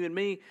 just like you and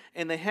me.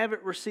 And they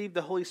haven't received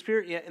the Holy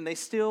Spirit yet, and they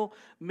still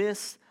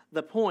miss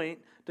the point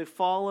to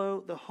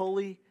follow the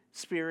Holy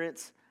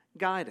Spirit's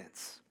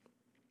guidance.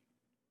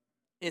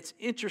 It's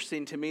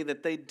interesting to me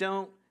that they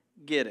don't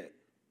get it.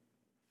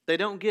 They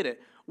don't get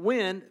it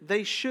when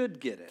they should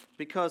get it.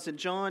 Because in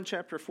John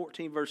chapter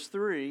 14, verse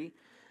 3,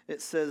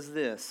 it says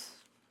this.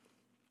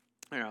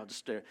 Here, I'll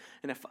just do it.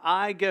 And if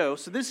I go,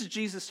 so this is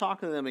Jesus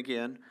talking to them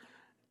again.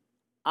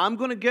 I'm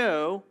going to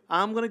go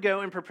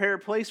and prepare a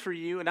place for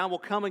you, and I will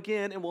come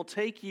again and will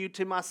take you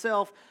to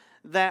myself,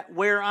 that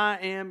where I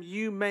am,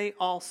 you may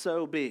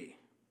also be.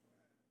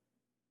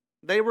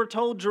 They were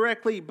told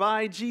directly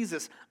by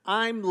Jesus,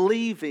 I'm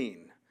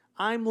leaving.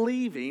 I'm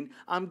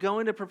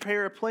going to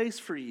prepare a place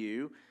for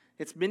you.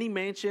 It's many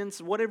mansions,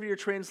 whatever your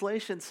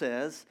translation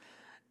says,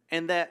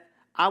 and that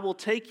I will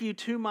take you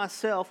to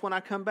myself when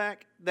I come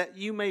back, that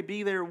you may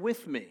be there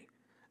with me.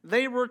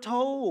 They were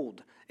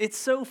told. It's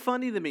so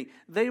funny to me.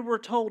 They were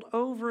told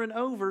over and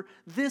over,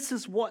 this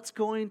is what's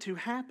going to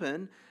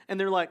happen. And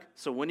they're like,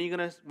 so when are you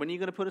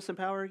gonna put us in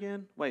power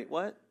again? Wait,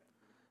 what?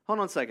 Hold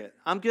on a second.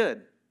 I'm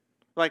good.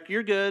 Like,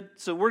 you're good,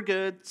 so we're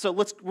good. So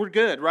we're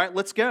good, right?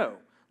 Let's go.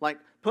 Like,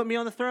 put me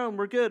on the throne.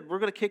 We're good. We're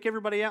going to kick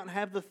everybody out and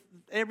have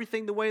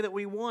everything the way that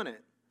we want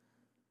it.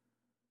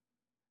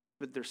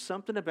 But there's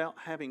something about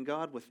having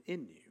God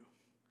within you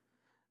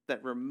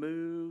that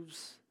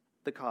removes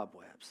the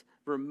cobwebs,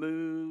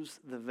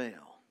 removes the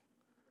veil.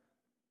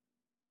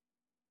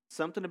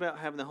 Something about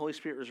having the Holy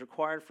Spirit is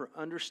required for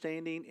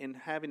understanding and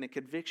having a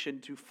conviction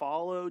to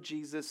follow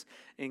Jesus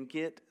and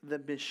get the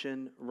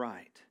mission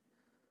right.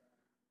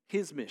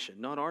 His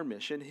mission, not our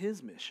mission,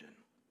 his mission.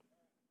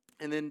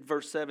 And then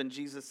verse 7,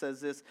 Jesus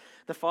says this,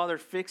 the Father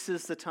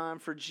fixes the time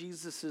for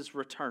Jesus'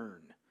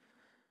 return.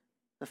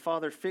 The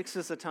Father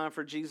fixes the time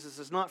for Jesus.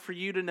 It's not for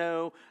you to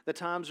know the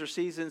times or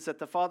seasons that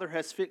the Father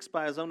has fixed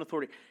by his own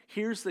authority.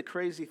 Here's the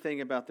crazy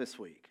thing about this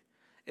week.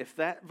 If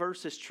that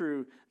verse is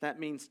true, that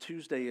means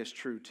Tuesday is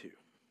true too.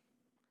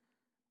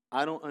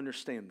 I don't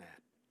understand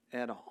that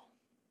at all.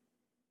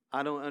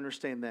 I don't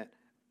understand that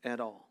at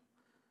all.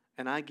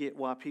 And I get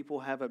why people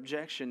have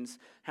objections.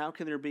 How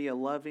can there be a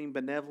loving,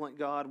 benevolent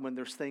God when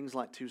there's things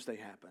like Tuesday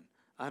happen?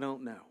 I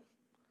don't know.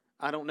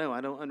 I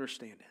don't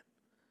understand it.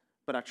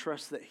 But I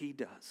trust that he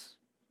does,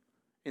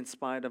 in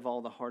spite of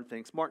all the hard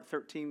things. Mark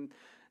 13,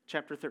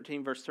 chapter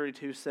 13, verse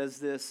 32 says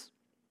this,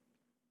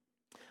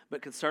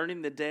 but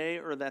concerning the day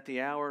or that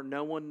the hour,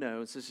 no one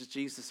knows. This is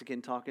Jesus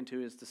again talking to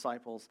his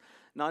disciples.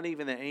 Not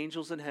even the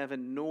angels in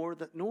heaven, nor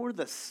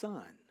the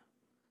Son,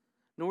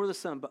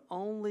 but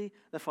only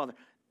the Father.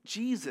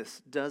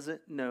 Jesus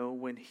doesn't know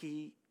when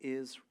he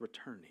is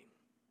returning.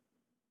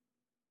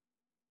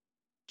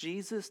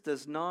 Jesus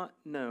does not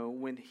know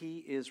when he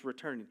is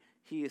returning.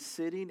 He is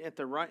sitting at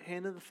the right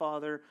hand of the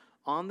Father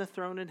on the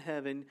throne in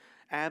heaven,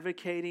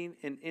 advocating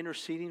and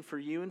interceding for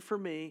you and for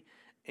me,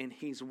 and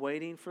he's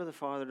waiting for the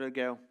Father to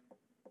go,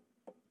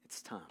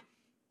 it's time.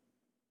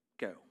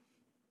 Go.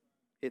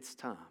 It's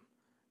time.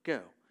 Go.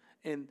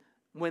 And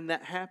when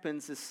that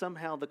happens is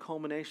somehow the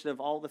culmination of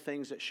all the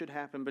things that should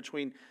happen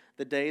between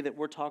the day that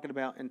we're talking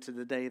about and to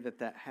the day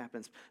that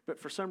happens. But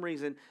for some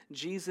reason,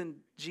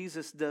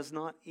 Jesus does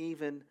not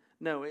even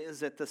know. It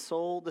is at the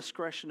sole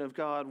discretion of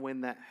God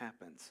when that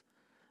happens.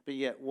 But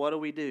yet, what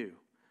do?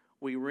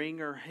 We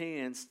wring our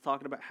hands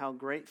talking about how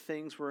great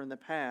things were in the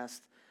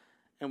past,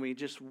 and we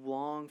just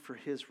long for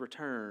his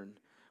return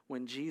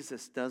when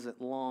Jesus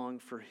doesn't long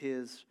for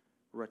his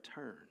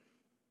return.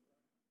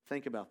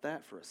 Think about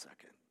that for a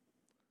second.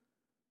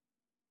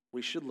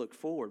 We should look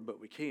forward, but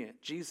we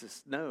can't.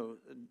 Jesus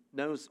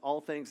knows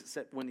all things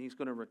except when he's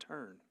going to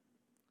return.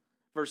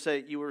 Verse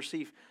 8, you will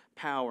receive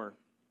power.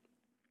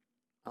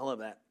 I love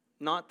that.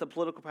 Not the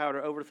political power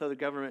to overthrow the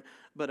government,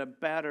 but a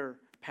better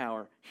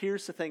power.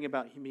 Here's the thing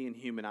about being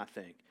human, I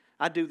think.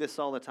 I do this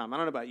all the time. I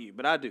don't know about you,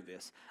 but I do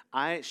this.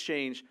 I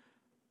exchange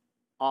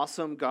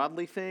awesome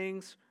godly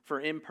things for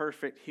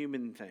imperfect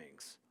human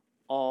things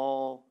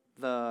all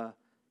the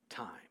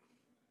time.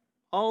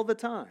 All the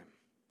time.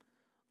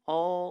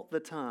 All the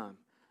time.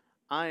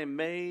 I am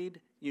made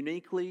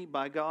uniquely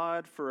by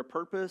God for a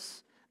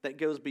purpose that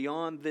goes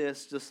beyond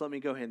this. Just let me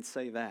go ahead and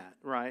say that,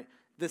 right?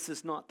 This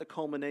is not the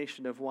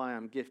culmination of why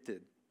I'm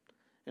gifted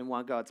and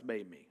why God's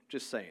made me.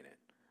 Just saying it.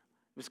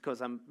 It's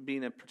because I'm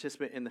being a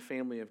participant in the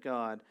family of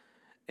God.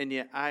 And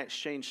yet I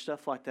exchange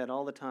stuff like that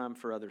all the time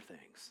for other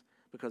things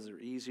because they're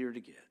easier to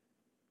get.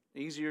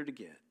 Easier to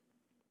get.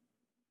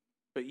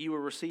 But you will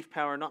receive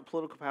power, not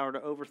political power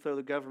to overthrow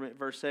the government,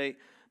 verse 8,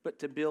 but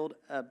to build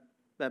a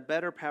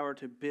better power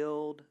to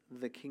build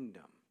the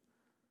kingdom.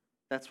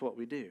 That's what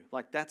we do.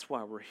 Like, that's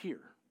why we're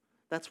here.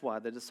 That's why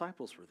the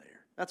disciples were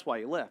there. That's why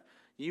he left.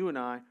 You and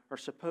I are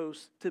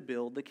supposed to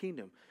build the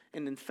kingdom.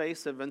 And in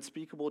face of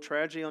unspeakable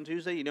tragedy on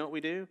Tuesday, you know what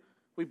we do?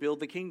 We build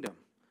the kingdom.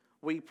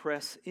 We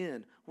press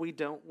in. We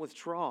don't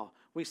withdraw.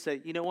 We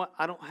say, you know what?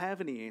 I don't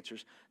have any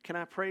answers. Can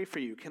I pray for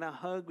you? Can I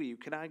hug you?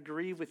 Can I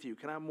grieve with you?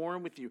 Can I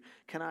mourn with you?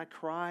 Can I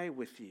cry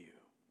with you?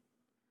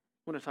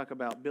 I want to talk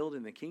about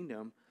building the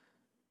kingdom,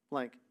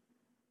 like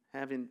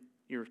having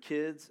your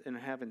kids and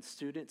having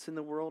students in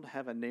the world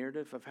have a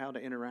narrative of how to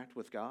interact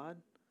with God,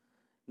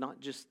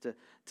 not just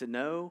to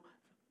know,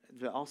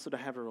 but also to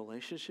have a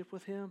relationship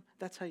with him.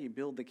 That's how you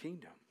build the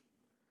kingdom.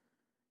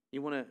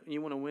 You want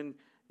to win.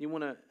 You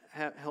want to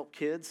help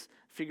kids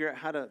figure out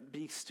how to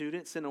be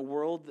students in a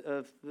world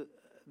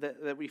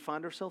that we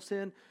find ourselves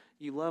in.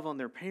 You love on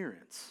their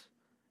parents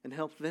and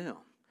help them.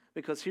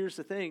 Because here's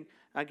the thing,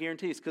 I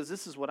guarantee it's because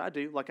this is what I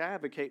do. Like, I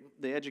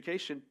advocate the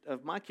education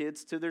of my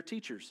kids to their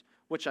teachers,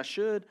 which I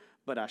should,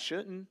 but I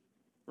shouldn't,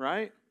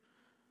 right?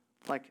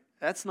 Like,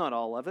 that's not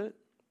all of it.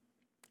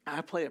 I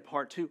play a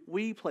part too.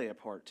 We play a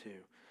part too.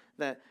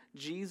 That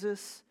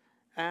Jesus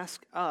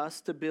asked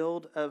us to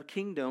build a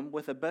kingdom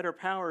with a better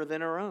power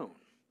than our own.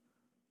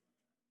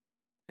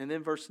 And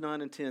then verse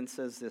 9 and 10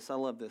 says this. I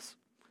love this.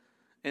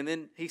 And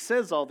then he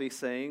says all these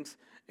things,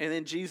 and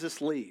then Jesus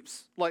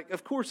leaves. Like,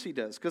 of course he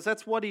does, because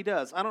that's what he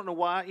does. I don't know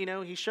why,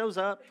 he shows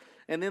up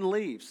and then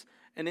leaves.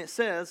 And it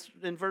says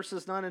in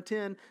verses 9 and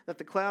 10 that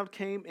the cloud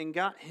came and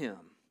got him.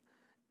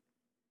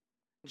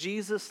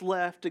 Jesus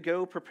left to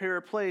go prepare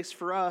a place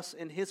for us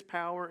in his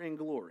power and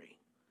glory.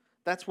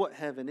 That's what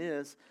heaven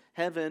is.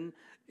 Heaven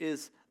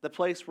is the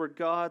place where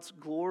God's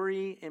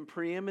glory and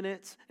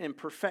preeminence and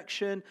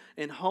perfection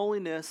and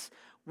holiness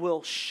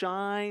will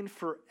shine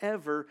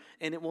forever,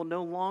 and it will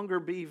no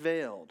longer be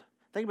veiled.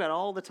 Think about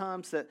all the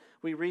times that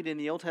we read in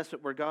the Old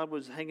Testament where God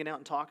was hanging out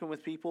and talking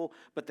with people,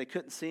 but they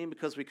couldn't see him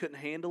because we couldn't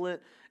handle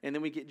it. And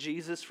then we get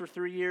Jesus for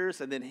 3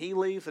 years, and then he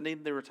leaves. And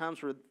then there were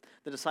times where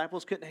the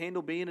disciples couldn't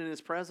handle being in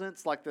his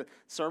presence, like the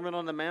Sermon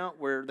on the Mount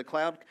where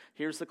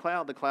here's the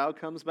cloud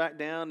comes back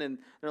down, and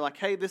they're like,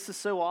 hey, this is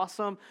so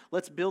awesome.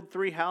 Let's build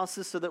 3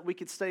 houses so that we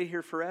could stay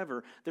here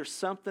forever. There's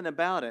something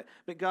about it.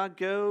 But God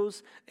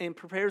goes and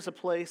prepares a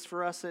place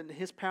for us in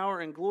his power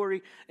and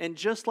glory. And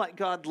just like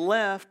God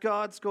left,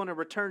 God's going to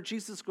return.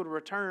 Jesus is going to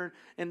return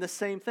in the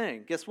same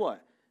thing. Guess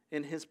what?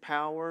 In his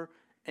power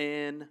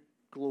and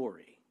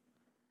glory.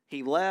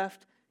 He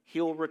left,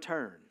 he'll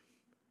return.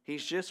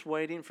 He's just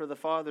waiting for the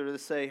Father to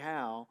say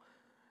how.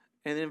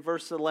 And then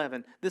verse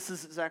 11, this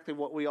is exactly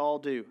what we all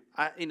do.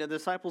 The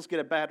disciples get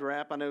a bad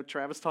rap. I know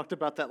Travis talked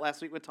about that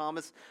last week with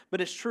Thomas,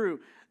 but it's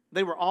true.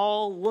 They were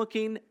all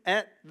looking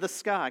at the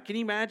sky. Can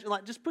you imagine?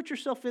 Just put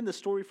yourself in the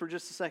story for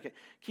just a second.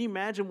 Can you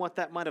imagine what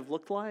that might have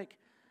looked like?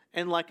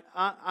 And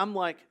I'm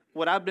like,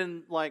 what I've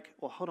been like,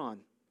 well, hold on.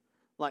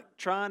 Like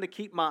trying to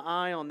keep my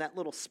eye on that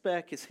little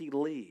speck as he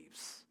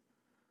leaves.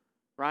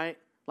 Right?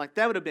 Like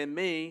that would have been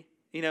me,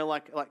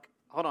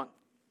 hold on,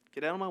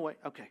 get out of my way.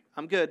 Okay,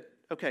 I'm good.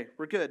 Okay,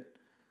 we're good.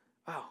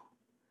 Oh,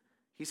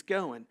 he's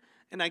going.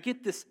 And I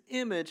get this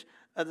image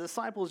of the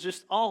disciples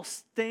just all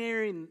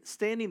standing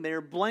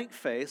there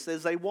blank-faced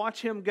as they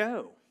watch him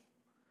go.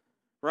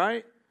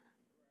 Right?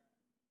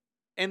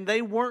 And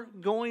they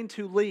weren't going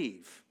to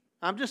leave.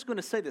 I'm just going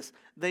to say this.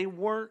 They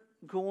weren't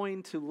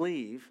going to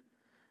leave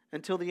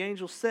until the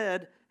angel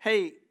said,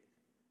 hey,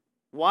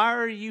 why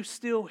are you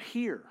still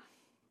here?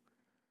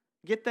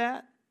 Get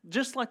that?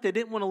 Just like they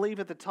didn't want to leave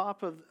at the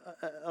top of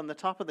on the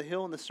top of the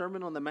hill in the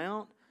Sermon on the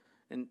Mount,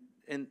 and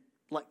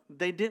like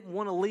they didn't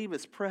want to leave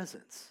his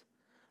presence,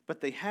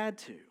 but they had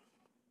to.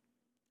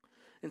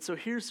 And so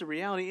here's the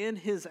reality. In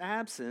his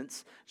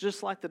absence,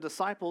 just like the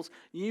disciples,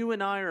 you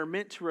and I are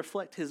meant to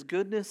reflect his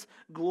goodness,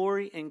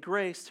 glory, and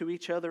grace to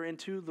each other and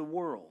to the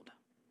world.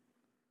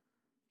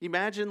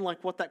 Imagine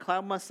what that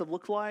cloud must have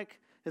looked like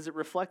as it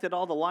reflected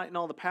all the light and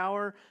all the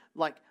power.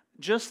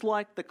 Just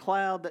like the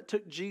cloud that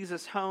took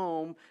Jesus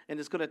home and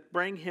is going to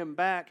bring him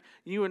back,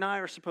 you and I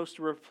are supposed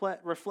to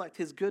reflect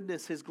his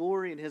goodness, his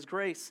glory, and his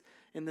grace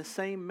in the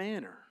same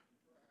manner.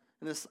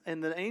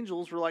 And the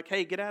angels were like,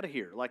 hey, get out of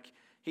here.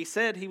 He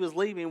said he was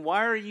leaving.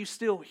 Why are you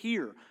still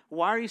here?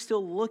 Why are you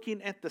still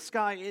looking at the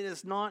sky? It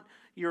is not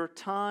your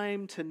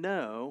time to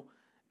know,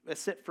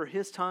 except for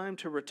his time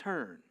to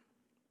return.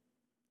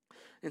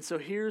 And so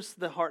here's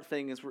the heart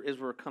thing as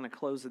we're kind of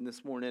closing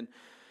this morning.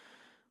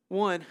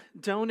 One,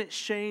 don't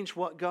exchange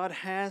what God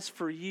has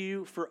for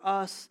you, for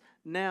us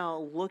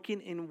now,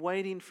 looking and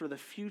waiting for the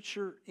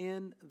future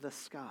in the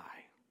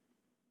sky.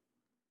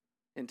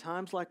 In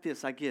times like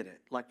this, I get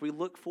it. We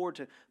look forward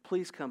to,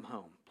 please come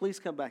home. Please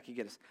come back and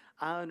get us.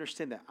 I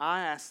understand that.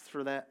 I asked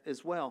for that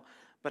as well.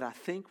 But I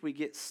think we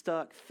get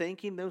stuck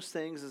thinking those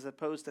things as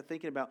opposed to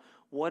thinking about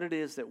what it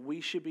is that we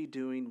should be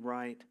doing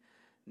right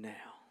now.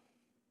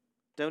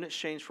 Don't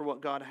exchange for what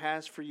God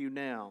has for you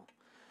now.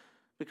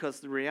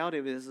 Because the reality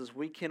of it is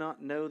we cannot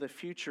know the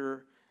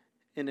future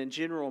in a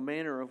general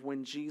manner of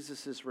when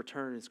Jesus'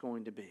 return is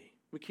going to be.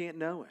 We can't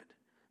know it.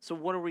 So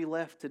what are we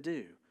left to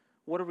do?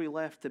 What are we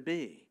left to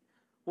be?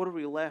 What are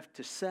we left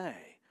to say?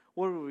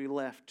 What are we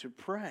left to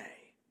pray?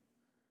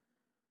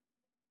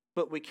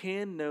 But we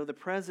can know the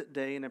present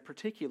day in a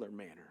particular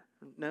manner.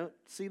 No,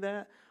 see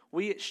that?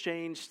 We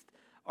exchanged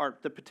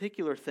the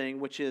particular thing,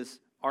 which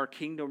is our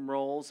kingdom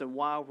roles and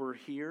why we're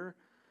here,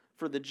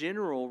 for the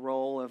general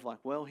role of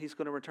he's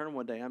going to return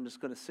one day. I'm just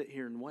going to sit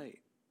here and wait.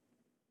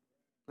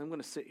 I'm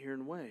going to sit here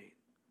and wait.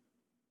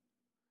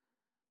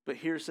 But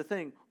here's the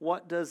thing.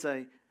 What does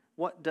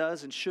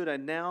and should a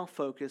now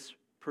focus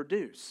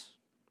produce?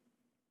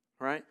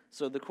 Right?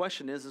 So the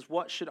question is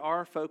what should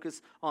our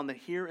focus on the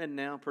here and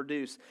now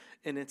produce?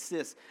 And it's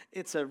this.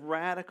 It's a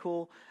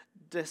radical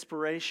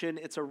desperation.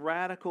 It's a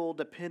radical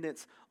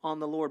dependence on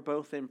the Lord,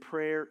 both in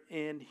prayer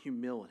and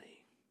humility.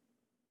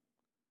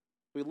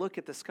 We look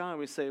at the sky and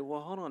we say,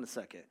 well, hold on a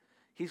second.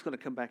 He's going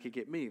to come back and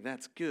get me.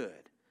 That's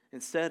good.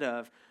 Instead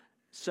of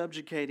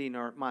subjugating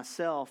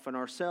myself and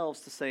ourselves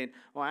to saying,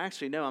 well,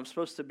 actually, no, I'm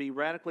supposed to be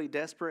radically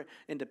desperate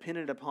and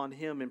dependent upon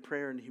him in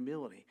prayer and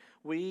humility.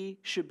 We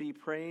should be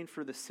praying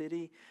for the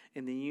city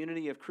and the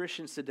unity of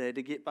Christians today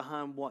to get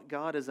behind what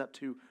God is up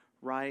to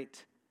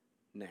right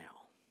now.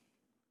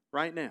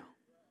 Right now.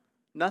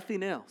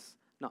 Nothing else.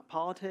 Not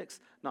politics,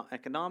 not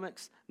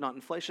economics, not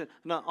inflation,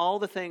 not all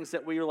the things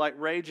that we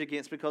rage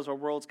against because our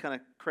world's kind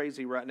of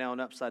crazy right now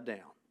and upside down,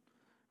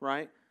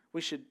 right?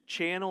 We should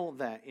channel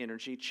that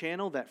energy,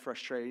 channel that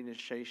frustration,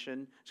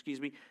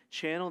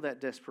 channel that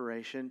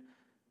desperation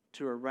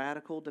to a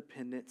radical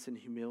dependence and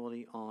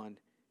humility on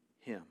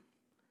Him.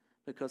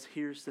 Because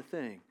here's the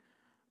thing.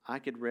 I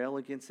could rail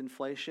against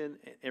inflation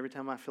every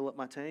time I fill up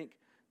my tank.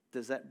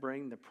 Does that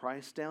bring the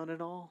price down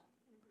at all?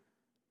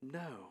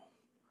 No,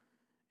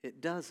 it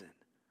doesn't.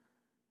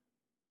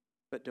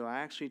 But do I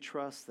actually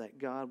trust that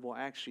God will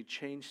actually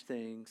change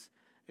things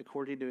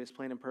according to His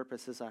plan and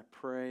purpose as I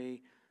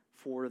pray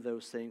for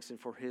those things and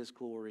for His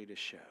glory to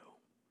show?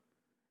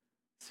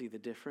 See the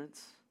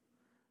difference?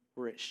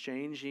 We're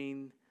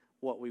exchanging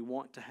what we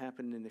want to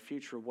happen in the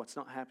future, what's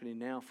not happening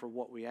now, for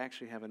what we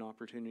actually have an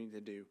opportunity to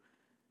do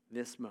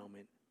this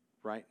moment,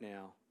 right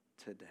now,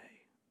 today.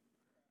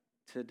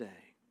 Today.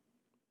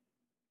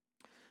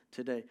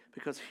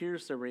 Because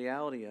here's the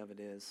reality of it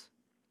is,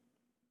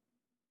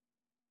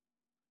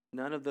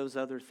 none of those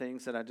other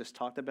things that I just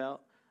talked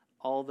about,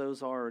 all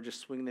those are just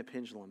swinging the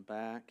pendulum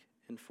back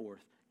and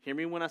forth. Hear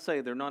me when I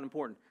say they're not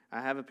important.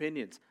 I have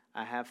opinions.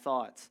 I have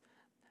thoughts.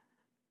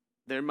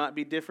 They might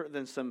be different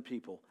than some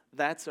people.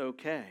 That's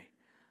okay.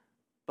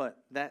 But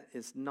that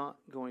is not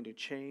going to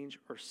change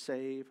or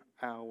save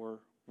our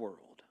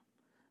world.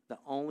 The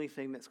only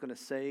thing that's going to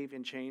save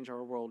and change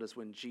our world is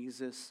when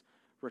Jesus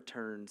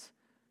returns,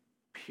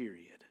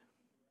 period.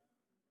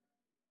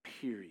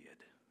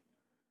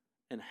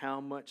 And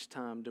how much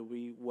time do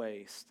we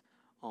waste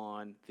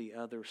on the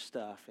other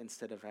stuff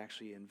instead of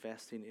actually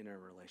investing in our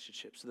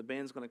relationships? So the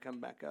band's going to come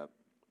back up.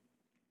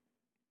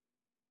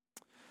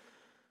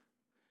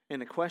 And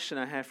the question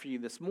I have for you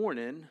this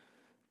morning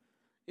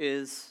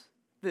is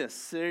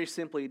this. Very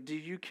simply, do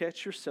you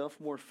catch yourself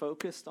more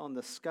focused on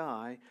the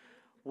sky,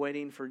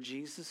 waiting for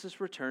Jesus'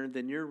 return,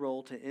 than your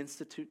role to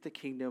institute the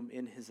kingdom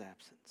in His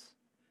absence?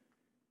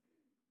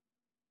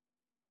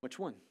 Which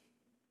one?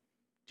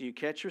 Do you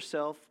catch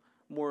yourself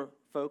more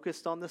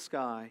focused on the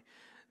sky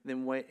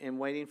and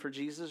waiting for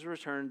Jesus'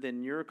 return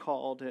than your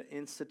call to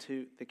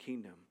institute the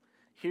kingdom?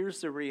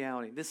 Here's the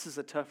reality. This is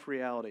a tough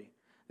reality.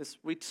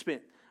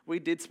 We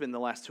did spend the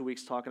last 2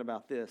 weeks talking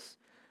about this.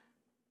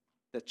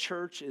 The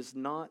church is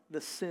not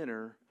the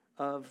center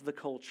of the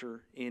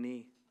culture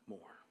anymore.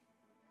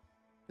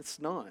 It's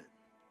not.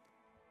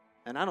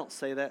 And I don't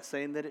say that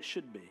saying that it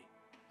should be.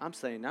 I'm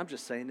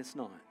just saying it's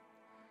not.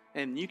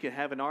 And you could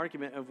have an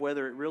argument of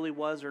whether it really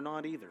was or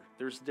not either.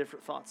 There's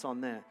different thoughts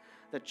on that.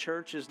 The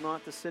church is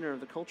not the center of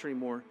the culture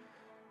anymore.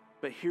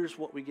 But here's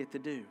what we get to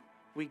do.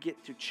 We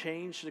get to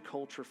change the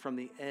culture from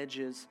the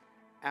edges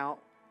out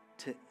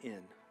to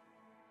in.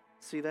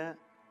 See that?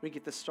 We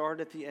get to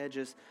start at the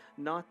edges,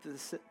 not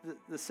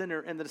the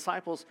center. And the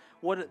disciples,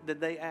 what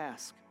did they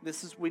ask?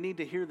 We need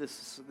to hear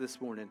this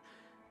morning.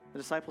 The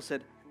disciples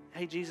said,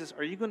 "Hey, Jesus,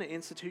 are you going to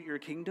institute your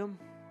kingdom?"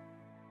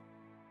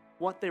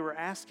 What they were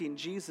asking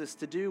Jesus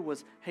to do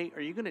was, "Hey,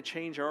 are you going to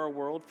change our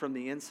world from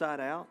the inside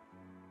out?"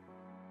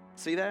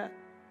 See that?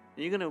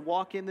 Are you going to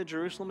walk into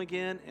Jerusalem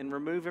again and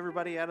remove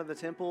everybody out of the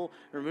temple,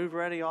 remove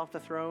everybody off the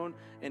throne,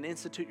 and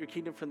institute your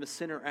kingdom from the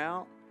center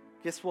out?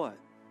 Guess what?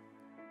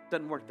 It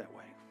doesn't work that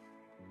way.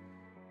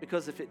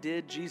 Because if it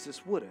did,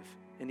 Jesus would have,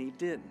 and He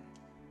didn't.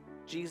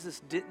 Jesus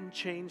didn't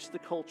change the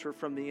culture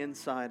from the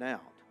inside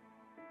out.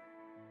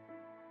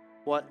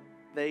 What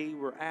they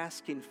were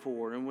asking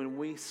for, and when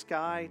we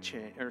sky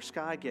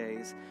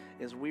gaze,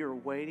 is we are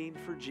waiting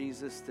for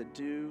Jesus to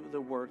do the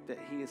work that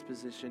He has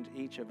positioned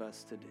each of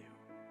us to do.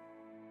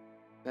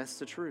 That's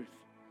the truth.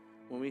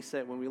 When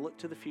we look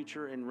to the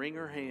future and wring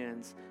our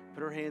hands,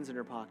 put our hands in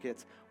our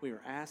pockets, we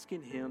are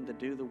asking Him to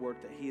do the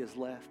work that He has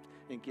left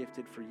and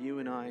gifted for you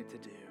and I to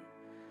do.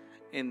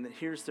 And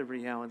here's the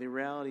reality. The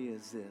reality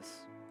is this.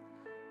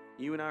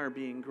 You and I are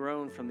being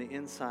grown from the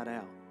inside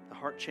out. The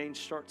heart change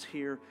starts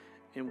here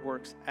and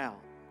works out,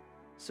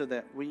 so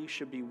that we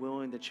should be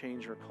willing to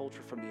change our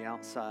culture from the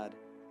outside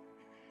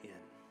in.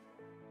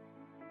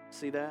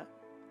 See that?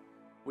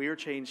 We are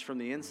changed from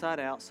the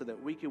inside out so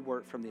that we can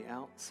work from the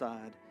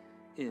outside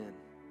in.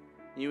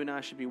 You and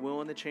I should be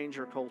willing to change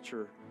our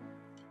culture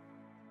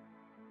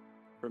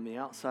from the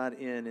outside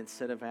in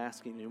instead of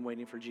asking and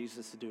waiting for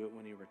Jesus to do it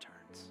when He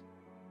returns.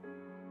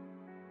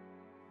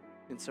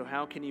 And so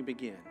how can you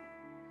begin?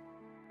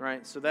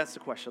 Right? So that's the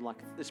question. Like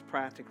this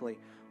practically,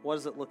 what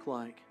does it look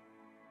like?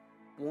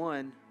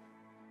 One,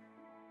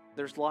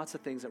 there's lots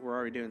of things that we're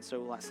already doing.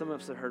 So like some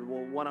of us have heard,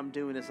 well, what I'm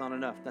doing is not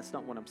enough. That's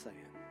not what I'm saying.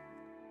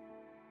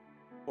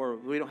 Or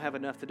we don't have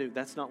enough to do.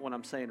 That's not what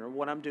I'm saying. Or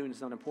what I'm doing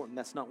is not important.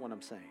 That's not what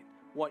I'm saying.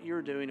 What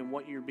you're doing and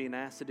what you're being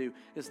asked to do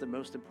is the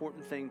most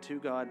important thing to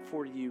God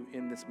for you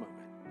in this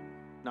moment.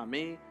 Not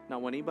me,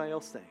 not what anybody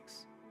else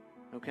thinks.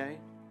 Okay?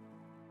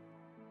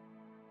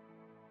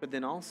 But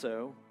then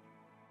also,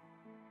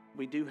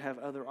 we do have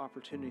other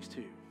opportunities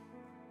too.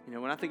 You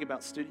know, when I think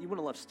about students, you want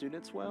to love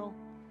students well,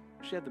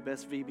 we should have the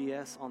best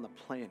VBS on the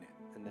planet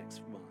the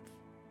next month.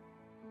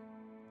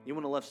 You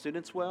want to love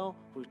students well?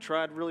 We've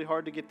tried really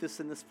hard to get this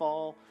in this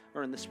fall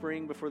or in the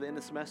spring before the end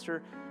of the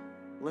semester.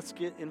 Let's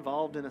get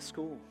involved in a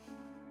school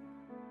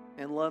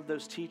and love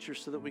those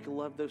teachers so that we can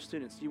love those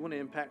students. You want to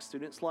impact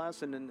students'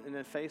 lives and in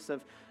the face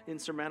of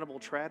insurmountable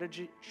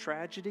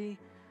tragedy?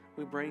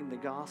 we bring the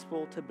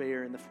gospel to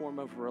bear in the form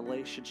of a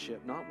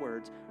relationship, not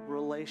words,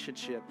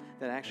 relationship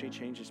that actually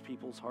changes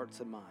people's hearts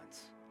and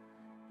minds.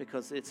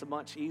 Because it's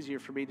much easier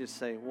for me to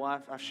say,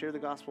 well, I share the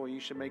gospel, you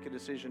should make a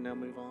decision, now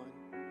move on.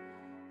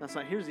 That's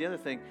not. Here's the other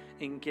thing.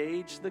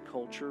 Engage the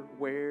culture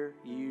where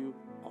you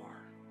are.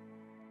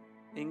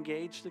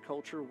 Engage the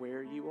culture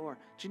where you are.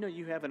 Do you know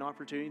you have an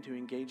opportunity to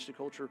engage the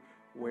culture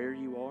where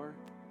you are?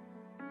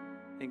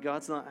 And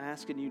God's not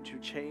asking you to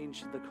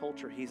change the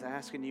culture. He's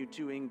asking you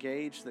to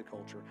engage the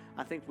culture.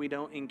 I think we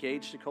don't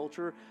engage the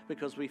culture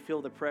because we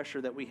feel the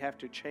pressure that we have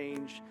to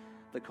change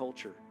the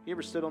culture. You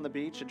ever stood on the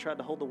beach and tried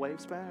to hold the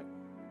waves back?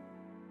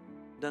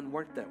 Doesn't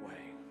work that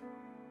way.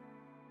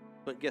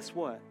 But guess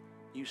what?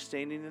 You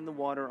standing in the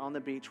water on the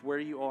beach where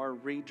you are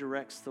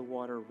redirects the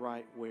water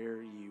right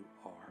where you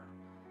are.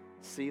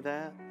 See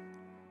that?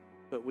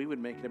 But we would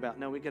make it about,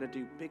 no, we got to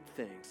do big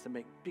things to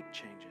make big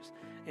changes.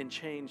 And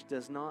change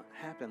does not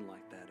happen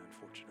like that,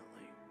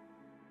 unfortunately.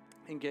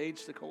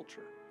 Engage the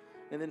culture.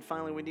 And then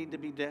finally, we need to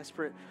be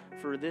desperate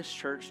for this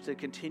church to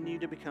continue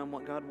to become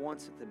what God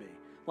wants it to be.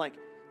 Like,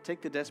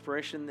 take the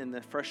desperation and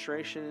the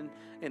frustration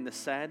and the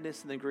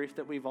sadness and the grief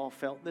that we've all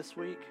felt this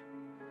week,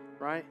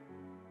 right?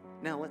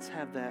 Now let's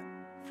have that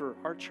for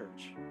our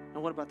church.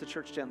 And what about the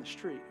church down the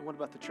street? And what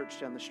about the church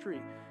down the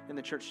street? And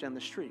the church down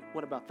the street?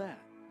 What about that?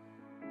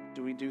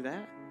 Do we do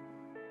that?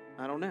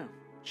 I don't know.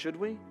 Should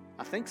we?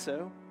 I think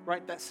so,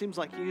 right? That seems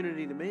like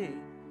unity to me.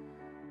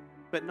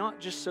 But not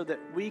just so that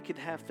we could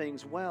have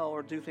things well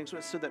or do things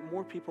well, so that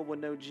more people would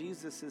know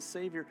Jesus as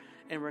Savior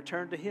and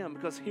return to Him.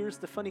 Because here's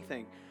the funny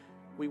thing.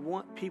 We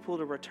want people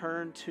to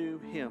return to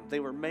Him.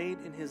 They were made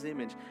in His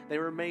image. They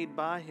were made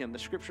by Him. The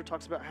Scripture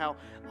talks about how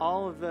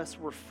all of us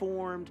were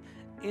formed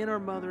in our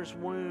mother's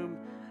womb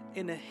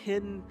in a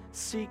hidden,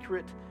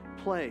 secret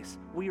place.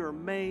 We are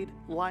made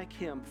like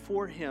Him,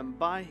 for Him,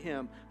 by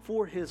Him,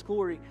 for His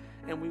glory.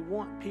 And we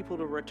want people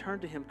to return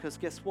to Him because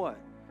guess what?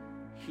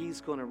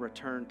 He's going to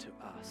return to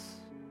us.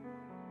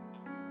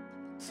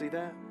 See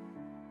that?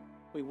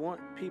 We want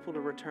people to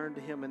return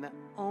to Him, and that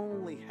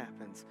only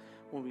happens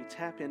when we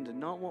tap into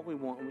not what we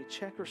want, and we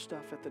check our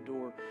stuff at the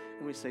door,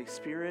 and we say,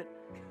 Spirit,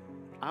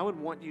 I would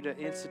want you to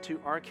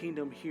institute our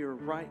kingdom here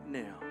right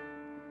now.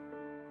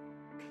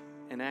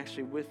 And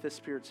actually, with the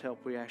Spirit's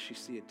help, we actually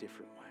see a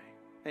different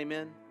way.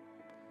 Amen?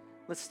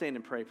 Let's stand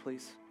and pray,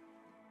 please.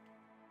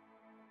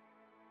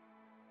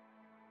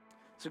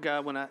 So,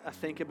 God, when I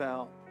think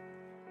about,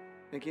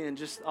 again,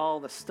 just all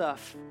the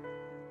stuff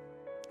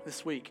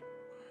this week,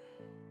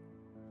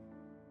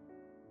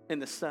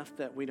 and the stuff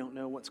that we don't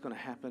know what's going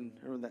to happen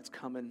or that's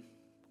coming,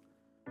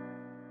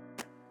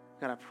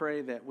 God, I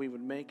pray that we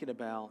would make it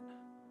about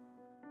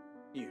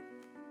you.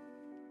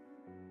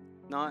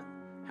 Not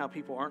how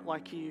people aren't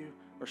like you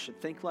or should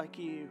think like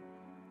you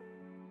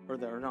or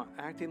that are not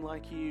acting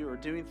like you or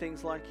doing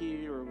things like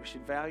you or we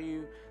should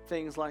value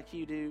things like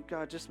you do.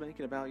 God, just make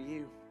it about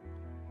you.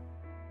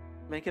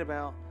 Make it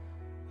about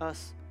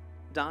us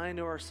dying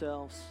to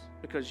ourselves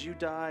because you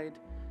died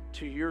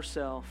to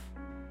yourself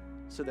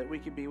so that we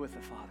could be with the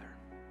Father.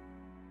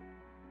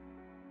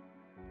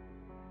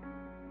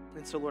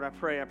 And so, Lord, I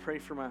pray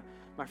for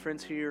my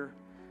friends here.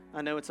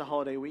 I know it's a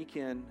holiday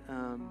weekend,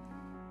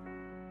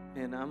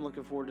 and I'm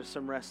looking forward to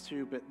some rest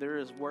too, but there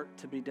is work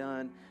to be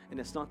done, and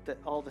it's not that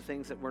all the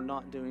things that we're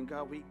not doing.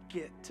 God, we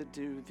get to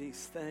do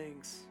these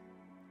things.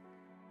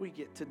 We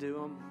get to do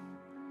them.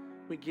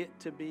 We get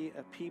to be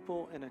a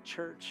people and a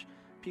church,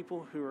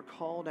 people who are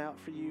called out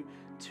for you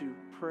to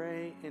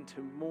pray and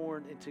to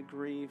mourn and to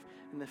grieve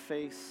in the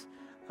face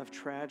of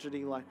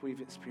tragedy like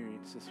we've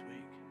experienced this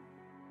week.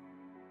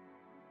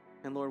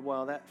 And Lord,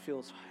 while that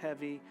feels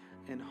heavy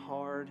and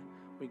hard,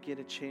 we get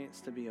a chance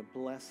to be a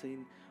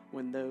blessing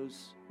when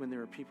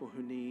there are people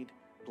who need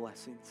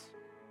blessings.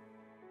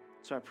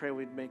 So I pray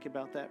we'd make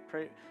about that.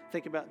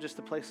 Think about just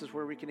the places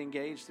where we can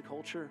engage the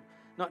culture.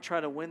 Not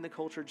try to win the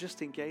culture,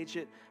 just engage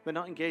it, but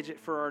not engage it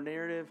for our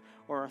narrative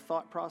or our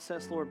thought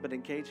process, Lord, but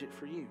engage it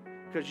for you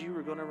because you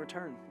are going to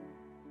return.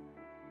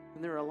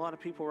 And there are a lot of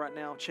people right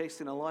now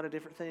chasing a lot of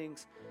different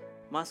things,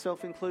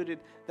 myself included,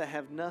 that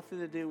have nothing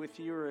to do with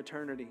your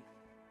eternity.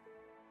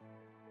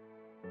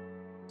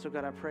 So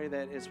God, I pray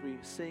that as we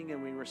sing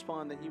and we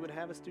respond, that you would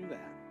have us do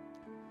that.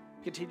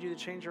 Continue to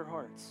change our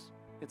hearts.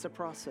 It's a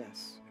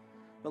process.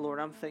 But Lord,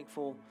 I'm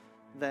thankful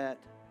that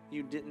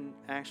you didn't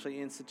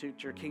actually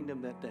institute your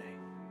kingdom that day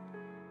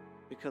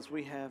because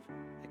we have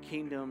a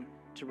kingdom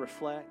to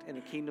reflect and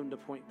a kingdom to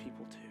point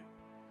people to.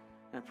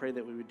 And I pray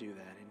that we would do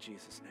that in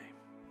Jesus' name.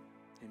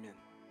 Amen.